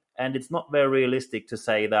time, and it's not very realistic to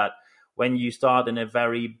say that when you start in a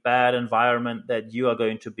very bad environment that you are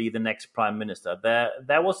going to be the next prime minister.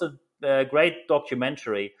 There was a great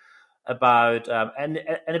documentary about, and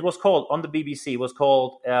it was called, on the BBC, it was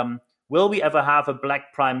called, Will We Ever Have a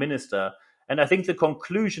Black Prime Minister? And I think the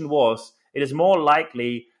conclusion was, it is more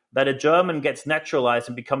likely that a German gets naturalized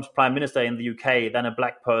and becomes prime minister in the UK than a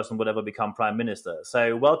black person would ever become prime minister.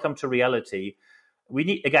 So welcome to reality. We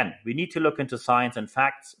need to look into science and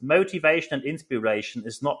facts. Motivation and inspiration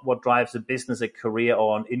is not what drives a business, a career,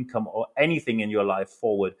 or an income, or anything in your life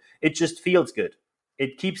forward. It just feels good.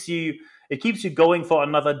 It keeps you going for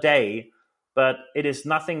another day, but it is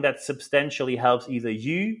nothing that substantially helps either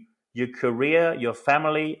you, your career, your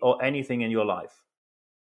family, or anything in your life.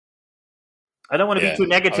 I don't want to be too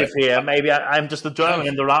negative here. Maybe I'm just a German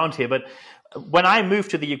in the round here, but when I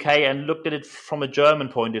moved to the UK and looked at it from a German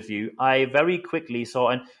point of view, I very quickly saw,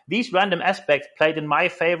 and these random aspects played in my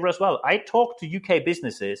favor as well. I talked to UK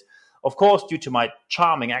businesses. Of course, due to my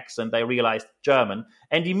charming accent, they realized German,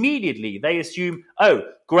 and immediately they assume,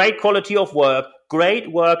 great quality of work,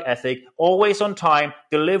 great work ethic, always on time,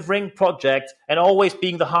 delivering projects, and always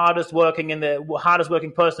being the hardest working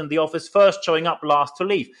person in the office, first showing up, last to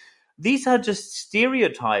leave. These are just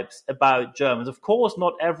stereotypes about Germans. Of course,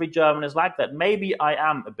 not every German is like that. Maybe I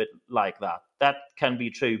am a bit like that. That can be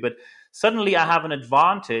true. But suddenly I have an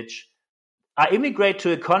advantage. I immigrate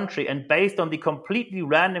to a country, and based on the completely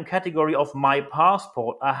random category of my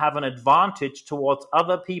passport, I have an advantage towards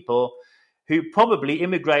other people who probably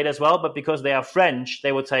immigrate as well, but because they are French,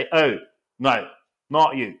 they would say, oh, no,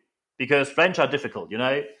 not you, because French are difficult,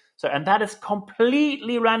 So, and that is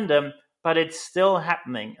completely random, but it's still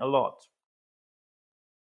happening a lot.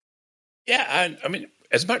 Yeah, and I mean,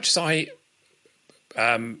 as much as I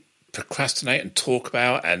procrastinate and talk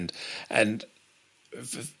about and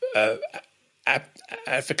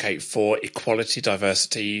advocate for equality,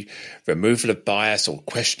 diversity, removal of bias or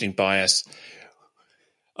questioning bias,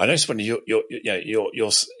 I notice one of your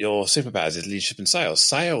superpowers is leadership and sales.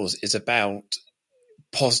 Sales is about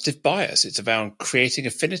positive bias. It's about creating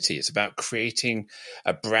affinity. It's about creating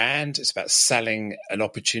a brand. It's about selling an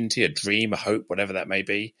opportunity, a dream, a hope, whatever that may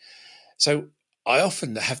be. So I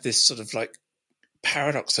often have this sort of like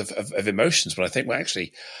paradox of emotions when I think, well,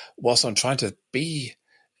 actually, whilst I'm trying to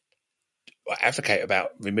advocate about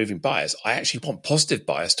removing bias, I actually want positive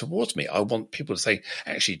bias towards me. I want people to say,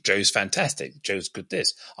 actually, Joe's fantastic. Joe's good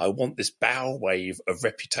this. I want this bow wave of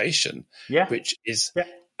reputation, which is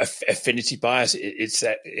affinity bias. It's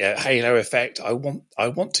a halo effect. I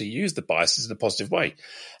want to use the biases in a positive way.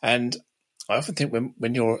 And I often think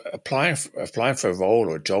when you're applying for a role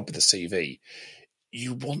or a job with a CV,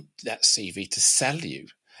 you want that CV to sell you.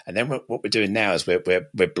 And then what we're doing now is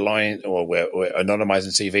we're blind, or we're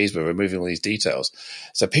anonymizing CVs. We're removing all these details.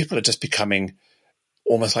 So people are just becoming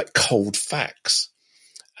almost like cold facts.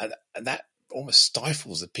 And that almost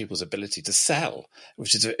stifles people's ability to sell,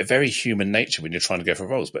 which is a very human nature when you're trying to go for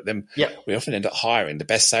roles. But then we often end up hiring the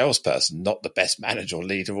best salesperson, not the best manager or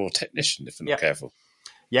leader or technician, if we're not careful.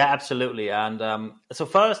 Yeah, absolutely. And so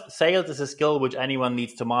first, sales is a skill which anyone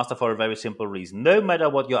needs to master for a very simple reason. No matter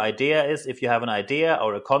what your idea is, if you have an idea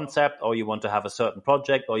or a concept, or you want to have a certain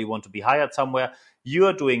project, or you want to be hired somewhere, you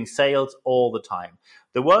are doing sales all the time.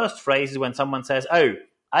 The worst phrase is when someone says, oh,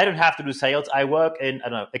 I don't have to do sales. I work in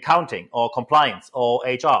accounting or compliance or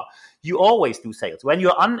HR. You always do sales. When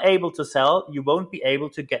you're unable to sell, you won't be able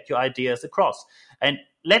to get your ideas across. And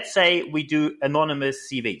let's say we do anonymous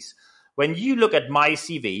CVs. When you look at my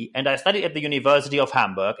CV, and I studied at the University of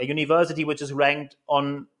Hamburg, a university which is ranked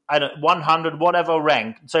on 100, whatever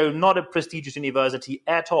rank, so not a prestigious university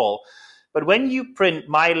at all. But when you print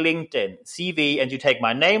my LinkedIn CV and you take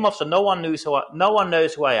my name off, so no one knows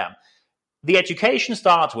who I am, the education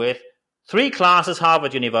starts with 3 classes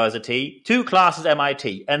Harvard University, 2 classes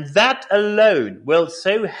MIT. And that alone will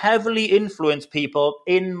so heavily influence people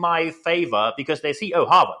in my favor, because they see, oh,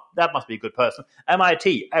 Harvard, that must be a good person.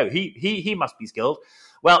 MIT, oh, he must be skilled.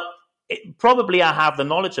 Well, probably I have the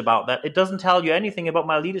knowledge about that. It doesn't tell you anything about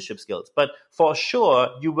my leadership skills. But for sure,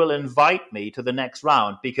 you will invite me to the next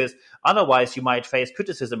round, because otherwise you might face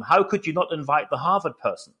criticism. How could you not invite the Harvard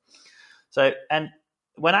person? So, and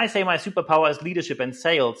when I say my superpower is leadership and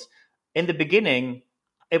sales, in the beginning,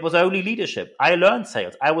 it was only leadership. I learned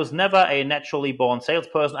sales. I was never a naturally born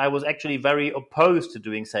salesperson. I was actually very opposed to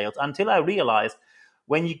doing sales until I realized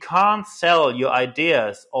when you can't sell your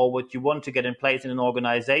ideas or what you want to get in place in an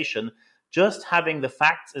organization, just having the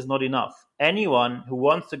facts is not enough. Anyone who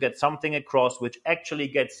wants to get something across which actually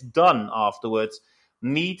gets done afterwards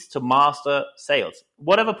needs to master sales.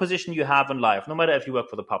 Whatever position you have in life, no matter if you work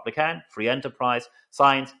for the public hand, free enterprise,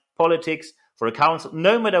 science, politics, for a council,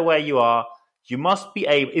 no matter where you are, you must be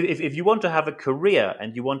able, if you want to have a career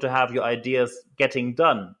and you want to have your ideas getting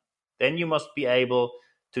done, then you must be able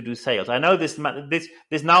to do sales. I know this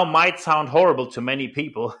now might sound horrible to many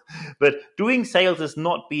people, but doing sales is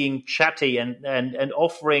not being chatty and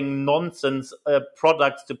offering nonsense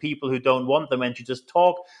products to people who don't want them, and you just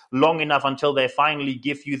talk long enough until they finally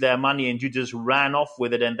give you their money and you just ran off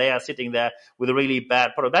with it and they are sitting there with a really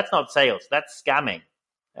bad product. That's not sales, that's scamming.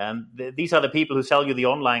 These are the people who sell you the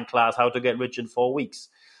online class, how to get rich in 4 weeks.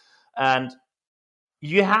 And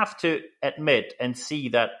you have to admit and see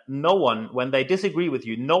that no one, when they disagree with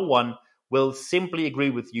you, no one will simply agree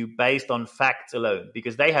with you based on facts alone,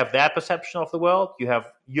 because they have their perception of the world, you have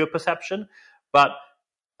your perception.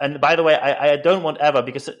 And by the way, I don't want ever,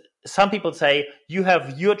 because some people say you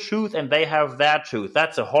have your truth and they have their truth.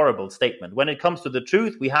 That's a horrible statement. When it comes to the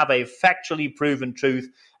truth, we have a factually proven truth,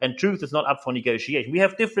 and truth is not up for negotiation. We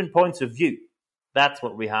have different points of view. That's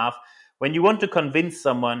what we have. When you want to convince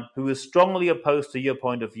someone who is strongly opposed to your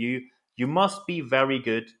point of view, you must be very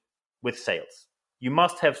good with sales. You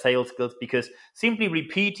must have sales skills, because simply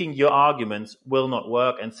repeating your arguments will not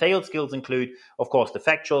work. And sales skills include, of course, the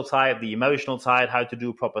factual side, the emotional side, how to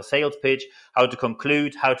do a proper sales pitch, how to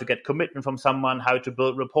conclude, how to get commitment from someone, how to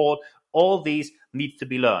build rapport. All these needs to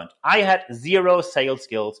be learned. I had 0 sales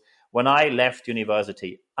skills when I left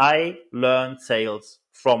university. I learned sales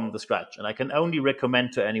from the scratch, and I can only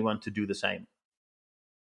recommend to anyone to do the same.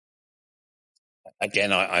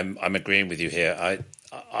 Again, I'm agreeing with you here.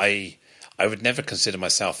 I would never consider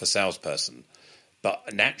myself a salesperson,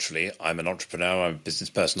 but naturally, I'm an entrepreneur. I'm a business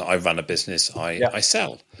person. I run a business. I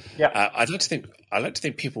sell. Yeah. I like to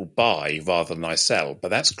think people buy rather than I sell, but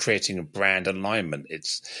that's creating a brand alignment.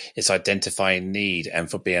 It's identifying need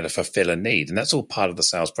and for being able to fulfill a need, and that's all part of the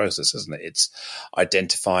sales process, isn't it? It's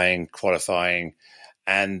identifying, qualifying,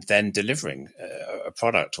 and then delivering a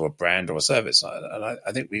product or a brand or a service. And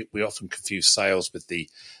I think we often confuse sales with the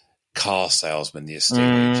car salesman, the estate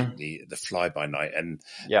agent, the fly-by-night, and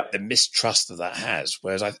the mistrust that has.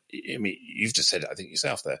 Whereas, I mean, you've just said it, I think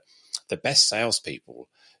yourself there, the best salespeople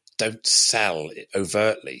don't sell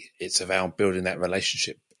overtly. It's about building that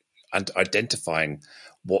relationship and identifying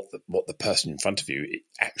what the person in front of you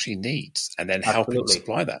actually needs, and then helping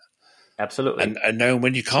supply that. Absolutely. And knowing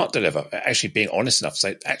when you can't deliver, actually being honest enough to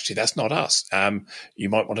say, actually, that's not us. You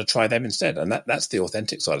might want to try them instead. And that's the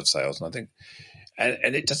authentic side of sales. And I think,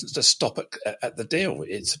 and it doesn't just stop at the deal.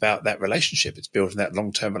 It's about that relationship. It's building that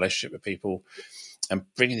long-term relationship with people and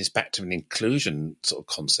bringing this back to an inclusion sort of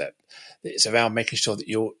concept. It's about making sure that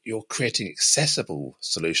you're creating accessible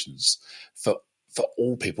solutions for for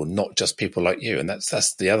all people, not just people like you. And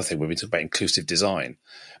that's the other thing when we talk about inclusive design,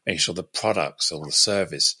 making sure the products or the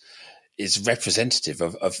service is representative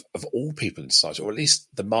of all people in society, or at least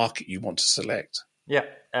the market you want to select. Yeah,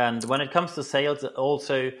 and when it comes to sales,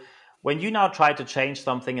 also, when you now try to change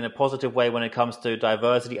something in a positive way when it comes to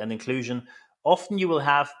diversity and inclusion, often you will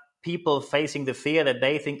have people facing the fear that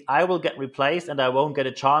they think I will get replaced and I won't get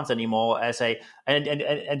a chance anymore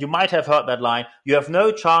and you might have heard that line, you have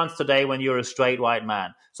no chance today when you're a straight white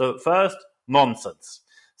man. So first, nonsense.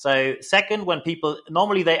 So second, when people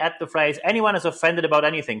normally they add the phrase, anyone is offended about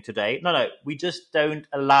anything today. No, we just don't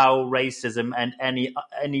allow racism and any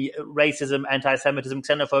racism, anti-Semitism,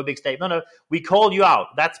 xenophobic statement. No, we call you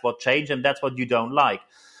out. That's what changed and that's what you don't like.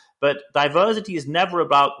 But diversity is never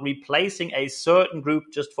about replacing a certain group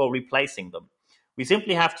just for replacing them. We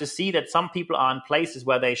simply have to see that some people are in places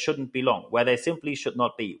where they shouldn't belong, where they simply should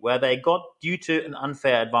not be, where they got due to an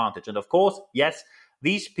unfair advantage. And of course, yes,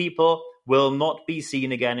 these people will not be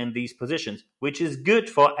seen again in these positions, which is good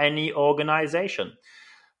for any organization.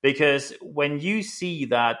 Because when you see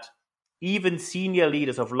that even senior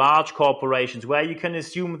leaders of large corporations, where you can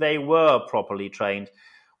assume they were properly trained,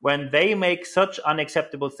 when they make such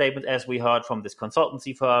unacceptable statements as we heard from this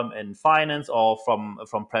consultancy firm in finance or from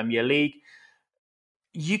Premier League,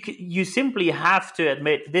 you simply have to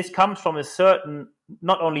admit this comes from a certain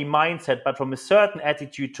not only mindset but from a certain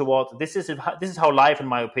attitude towards this is how life, in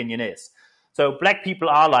my opinion, is. So black people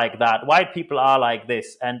are like that, white people are like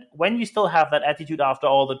this, and when you still have that attitude after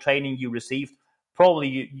all the training you received,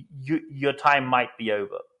 probably your time might be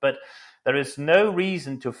over. But there is no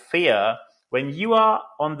reason to fear when you are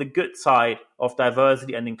on the good side of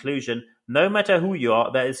diversity and inclusion. No matter who you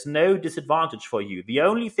are, there is no disadvantage for you. The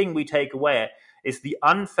only thing we take away is the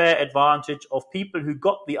unfair advantage of people who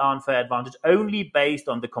got the unfair advantage only based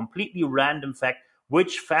on the completely random fact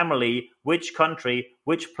which family, which country,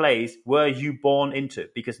 which place were you born into,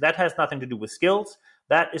 because that has nothing to do with skills.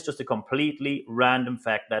 That is just a completely random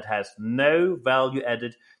fact that has no value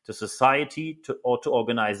added to society or to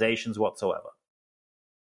organizations whatsoever.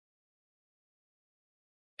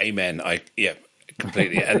 Amen.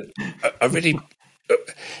 Completely. And I really,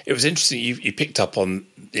 it was interesting. You picked up on,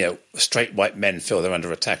 straight white men feel they're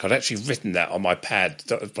under attack. I'd actually written that on my pad.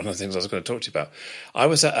 That was one of the things I was going to talk to you about. I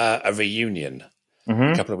was at a reunion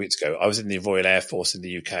a couple of weeks ago. I was in the Royal Air Force in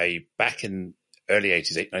the UK back in early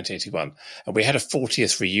 80s, 1981. And we had a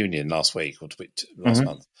 40th reunion last week or last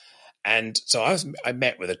month. And so I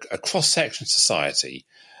met with a cross-section society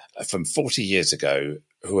from 40 years ago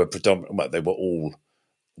who were they were all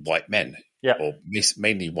white men, or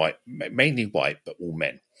mainly white, but all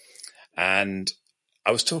men. And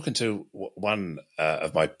I was talking to one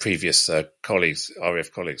of my previous colleagues,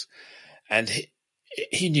 RAF colleagues, and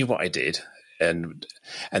he knew what I did. And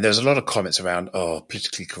there was a lot of comments around,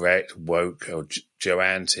 politically correct, woke, or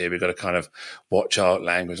Joanne's here, we've got to kind of watch our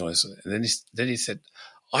language and all this. And then he said,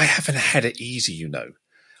 I haven't had it easy,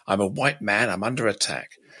 I'm a white man, I'm under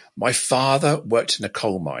attack. My father worked in a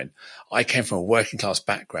coal mine. I came from a working class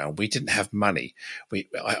background. We didn't have money.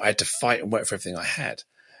 I had to fight and work for everything I had.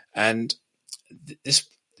 And this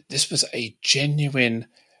was a genuine,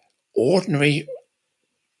 ordinary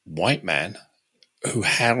white man who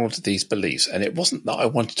held these beliefs. And it wasn't that I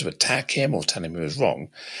wanted to attack him or tell him he was wrong.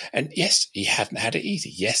 And yes, he hadn't had it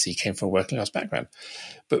easy. Yes, he came from a working class background.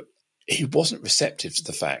 But he wasn't receptive to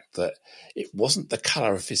the fact that it wasn't the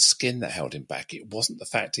color of his skin that held him back. It wasn't the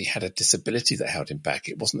fact he had a disability that held him back.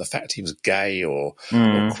 It wasn't the fact he was gay or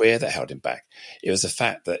queer that held him back. It was the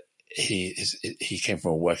fact that he came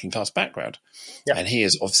from a working class background. Yeah. And he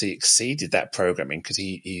has obviously exceeded that programming because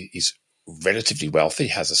he's relatively wealthy,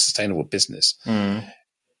 has a sustainable business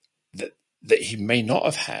that he may not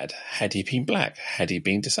have had he been black, had he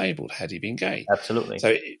been disabled, had he been gay. Absolutely.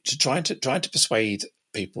 So trying to persuade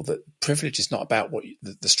people that privilege is not about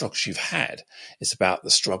the struggles you've had, it's about the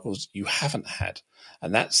struggles you haven't had.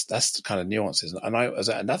 And that's the kind of nuances. And I was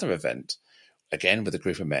at another event, again, with a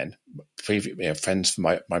group of men, friends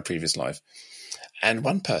from my previous life. And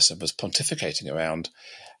one person was pontificating around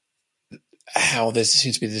how there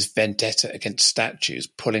seems to be this vendetta against statues,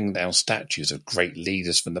 pulling down statues of great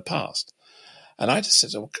leaders from the past. And I just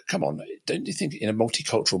said, come on, don't you think in a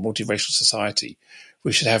multicultural, multiracial society,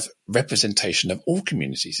 we should have representation of all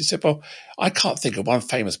communities? He said, well, I can't think of one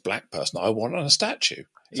famous black person I want on a statue.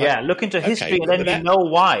 Look into history and then you know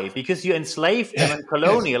why. Because you enslaved them and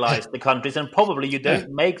colonialized the countries, and probably you don't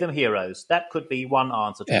make them heroes. That could be one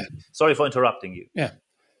answer to it. Sorry for interrupting you. Yeah.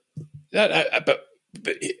 But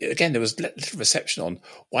again, there was little reception on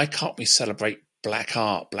why can't we celebrate black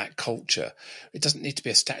art, black culture. It doesn't need to be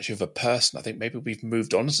a statue of a person. I think maybe we've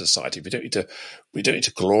moved on as a society. We don't need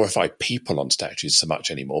to glorify people on statues so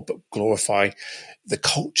much anymore, but glorify the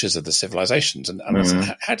cultures of the civilizations. And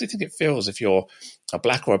how do you think it feels if you're a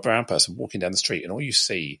black or a brown person walking down the street and all you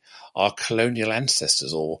see are colonial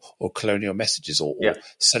ancestors or colonial messages or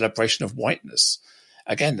celebration of whiteness?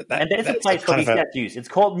 Again, and there's a place for these statues. It's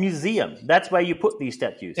called museum. That's where you put these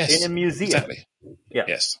statues, in a museum. Exactly. Yeah.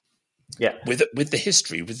 Yes. Yeah. With the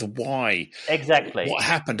history, with the why. Exactly. What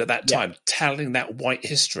happened at that time, telling that white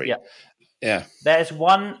history. Yeah. Yeah. There's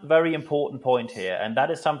one very important point here, and that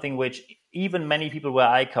is something which even many people where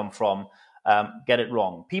I come from get it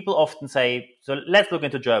wrong. People often say, so let's look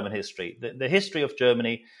into German history. The history of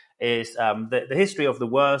Germany is the history of the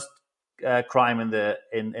worst crime in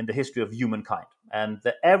the history of humankind. And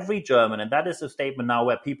every German, and that is a statement now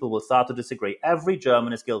where people will start to disagree, every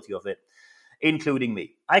German is guilty of it, including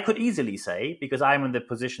me. I could easily say, because I'm in the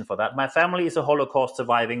position for that, my family is a Holocaust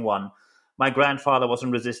surviving one. My grandfather was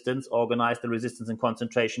in resistance, organized the resistance in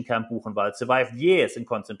concentration camp Buchenwald, survived years in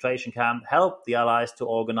concentration camp, helped the Allies to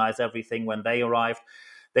organize everything when they arrived.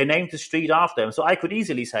 They named the street after him. So I could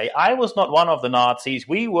easily say, I was not one of the Nazis.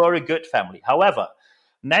 We were a good family. However,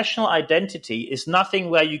 national identity is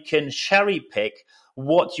nothing where you can cherry pick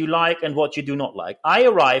what you like and what you do not like. I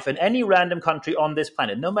arrive in any random country on this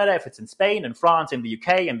planet, no matter if it's in Spain, in France, in the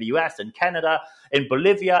UK, in the US, in Canada, in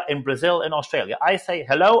Bolivia, in Brazil, in Australia. I say,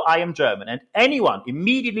 hello, I am German. And anyone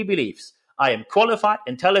immediately believes I am qualified,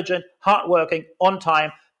 intelligent, hardworking, on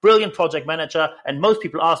time, brilliant project manager. And most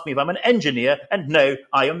people ask me if I'm an engineer. And no,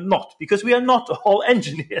 I am not, because we are not all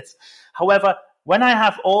engineers. However, when I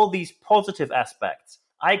have all these positive aspects,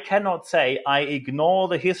 I cannot say I ignore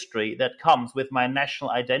the history that comes with my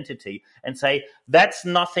national identity and say, that's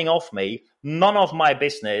nothing of me, none of my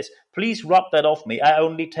business, please rub that off me, I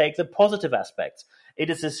only take the positive aspects.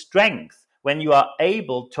 It is a strength when you are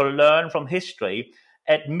able to learn from history,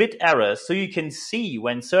 admit errors, so you can see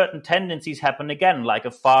when certain tendencies happen again, like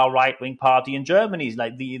a far right-wing party in Germany,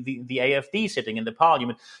 like the AfD sitting in the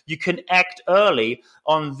parliament. You can act early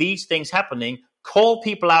on these things happening, call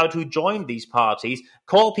people out who join these parties,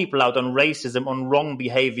 call people out on racism, on wrong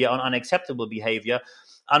behavior, on unacceptable behavior.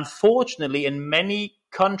 Unfortunately, in many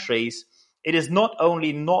countries, it is not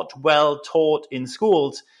only not well taught in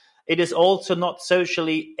schools, it is also not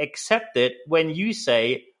socially accepted when you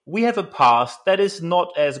say, we have a past that is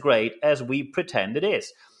not as great as we pretend it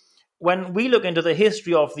is. When we look into the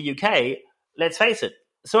history of the UK, let's face it,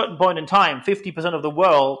 a certain point in time, 50% of the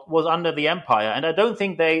world was under the empire, and I don't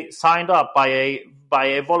think they signed up by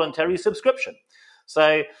a voluntary subscription.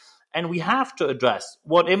 So, and we have to address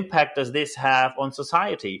what impact does this have on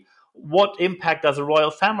society? What impact does a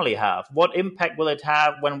royal family have? What impact will it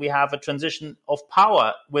have when we have a transition of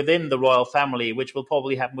power within the royal family, which will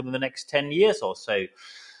probably happen within the next 10 years or so?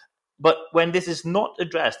 But when this is not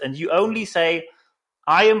addressed, and you only say,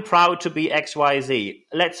 I am proud to be XYZ.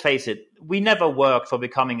 Let's face it, we never worked for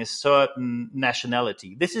becoming a certain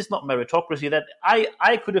nationality. This is not meritocracy. That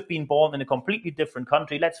I could have been born in a completely different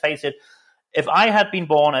country. Let's face it, if I had been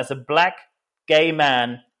born as a black gay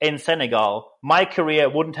man in Senegal, my career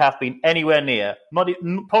wouldn't have been anywhere near,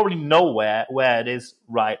 probably nowhere where it is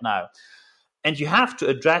right now. And you have to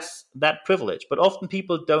address that privilege. But often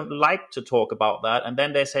people don't like to talk about that. And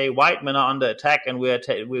then they say white men are under attack and we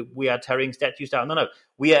are tearing statues down. No.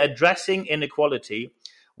 We are addressing inequality.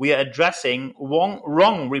 We are addressing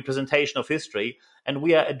wrong representation of history. And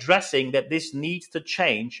we are addressing that this needs to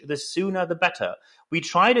change. The sooner, the better. We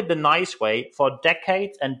tried it the nice way for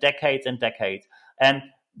decades and decades and decades. And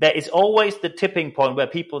there is always the tipping point where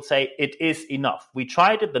people say it is enough. We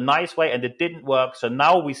tried it the nice way and it didn't work. So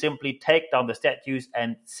now we simply take down the statues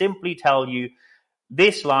and simply tell you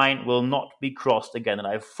this line will not be crossed again. And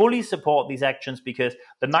I fully support these actions because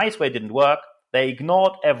the nice way didn't work. They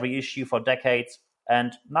ignored every issue for decades.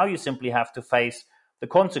 And now you simply have to face the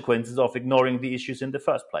consequences of ignoring the issues in the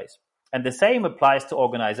first place. And the same applies to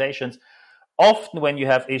organizations. Often when you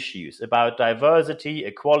have issues about diversity,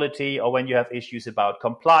 equality, or when you have issues about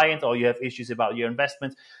compliance, or you have issues about your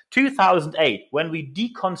investments, 2008, when we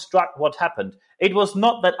deconstruct what happened, it was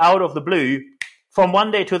not that out of the blue, from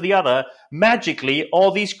one day to the other, magically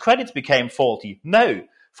all these credits became faulty. No,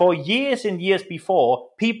 for years and years before,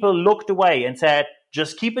 people looked away and said,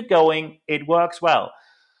 just keep it going, it works well.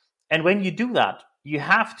 And when you do that, you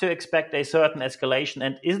have to expect a certain escalation.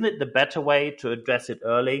 And isn't it the better way to address it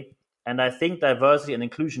early? And I think diversity and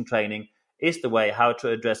inclusion training is the way how to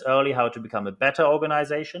address early, how to become a better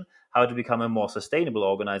organization, how to become a more sustainable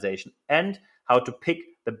organization, and how to pick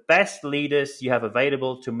the best leaders you have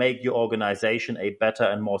available to make your organization a better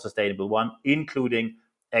and more sustainable one, including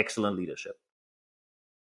excellent leadership.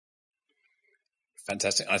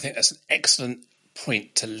 Fantastic. I think that's an excellent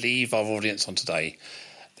point to leave our audience on today.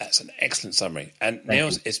 That's an excellent summary. And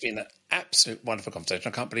Niels, it's been an absolute wonderful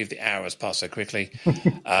conversation. I can't believe the hour has passed so quickly.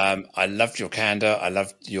 I loved your candor. I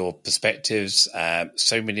loved your perspectives.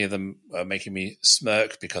 So many of them are making me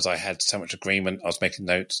smirk because I had so much agreement. I was making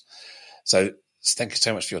notes. So thank you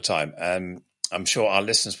so much for your time. I'm sure our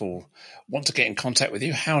listeners will want to get in contact with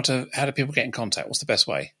you. How do people get in contact? What's the best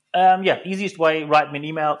way? Easiest way, write me an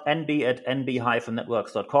email,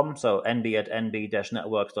 nb@nb-networks.com. So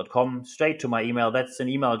nb@nb-networks.com, straight to my email. That's an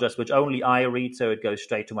email address which only I read, so it goes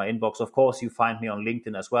straight to my inbox. Of course, you find me on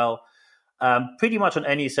LinkedIn as well. Pretty much on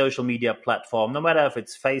any social media platform, no matter if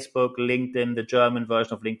it's Facebook, LinkedIn, the German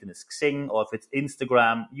version of LinkedIn is Xing, or if it's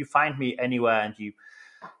Instagram, you find me anywhere and you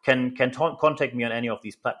can contact me on any of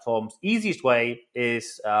these platforms. Easiest way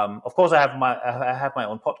is, of course, I have my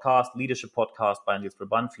own podcast, Leadership Podcast by Niels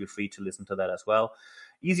Brabant. Feel free to listen to that as well.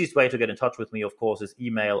 Easiest way to get in touch with me, of course, is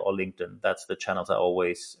email or LinkedIn. That's the channels I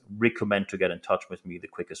always recommend to get in touch with me the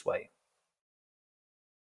quickest way.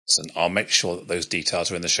 And I'll make sure that those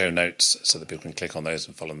details are in the show notes so that people can click on those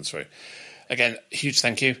and follow them through. Again, huge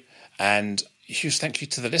thank you. And a huge thank you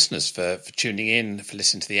to the listeners for tuning in, for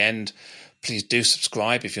listening to the end. Please do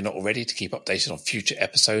subscribe if you're not already to keep updated on future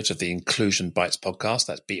episodes of the Inclusion Bites podcast.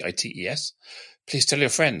 That's BITES. Please tell your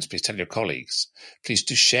friends. Please tell your colleagues. Please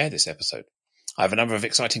do share this episode. I have a number of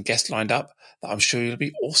exciting guests lined up that I'm sure you'll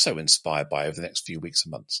be also inspired by over the next few weeks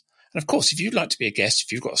and months. And of course, if you'd like to be a guest,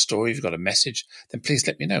 if you've got a story, if you've got a message, then please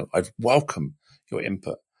let me know. I'd welcome your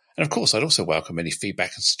input. And of course, I'd also welcome any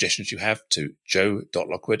feedback and suggestions you have to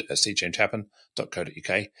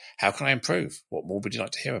joe.lockwood@seechangehappen.co.uk. How can I improve? What more would you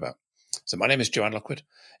like to hear about? So my name is Joanne Lockwood.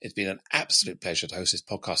 It's been an absolute pleasure to host this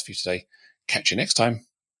podcast for you today. Catch you next time.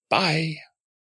 Bye.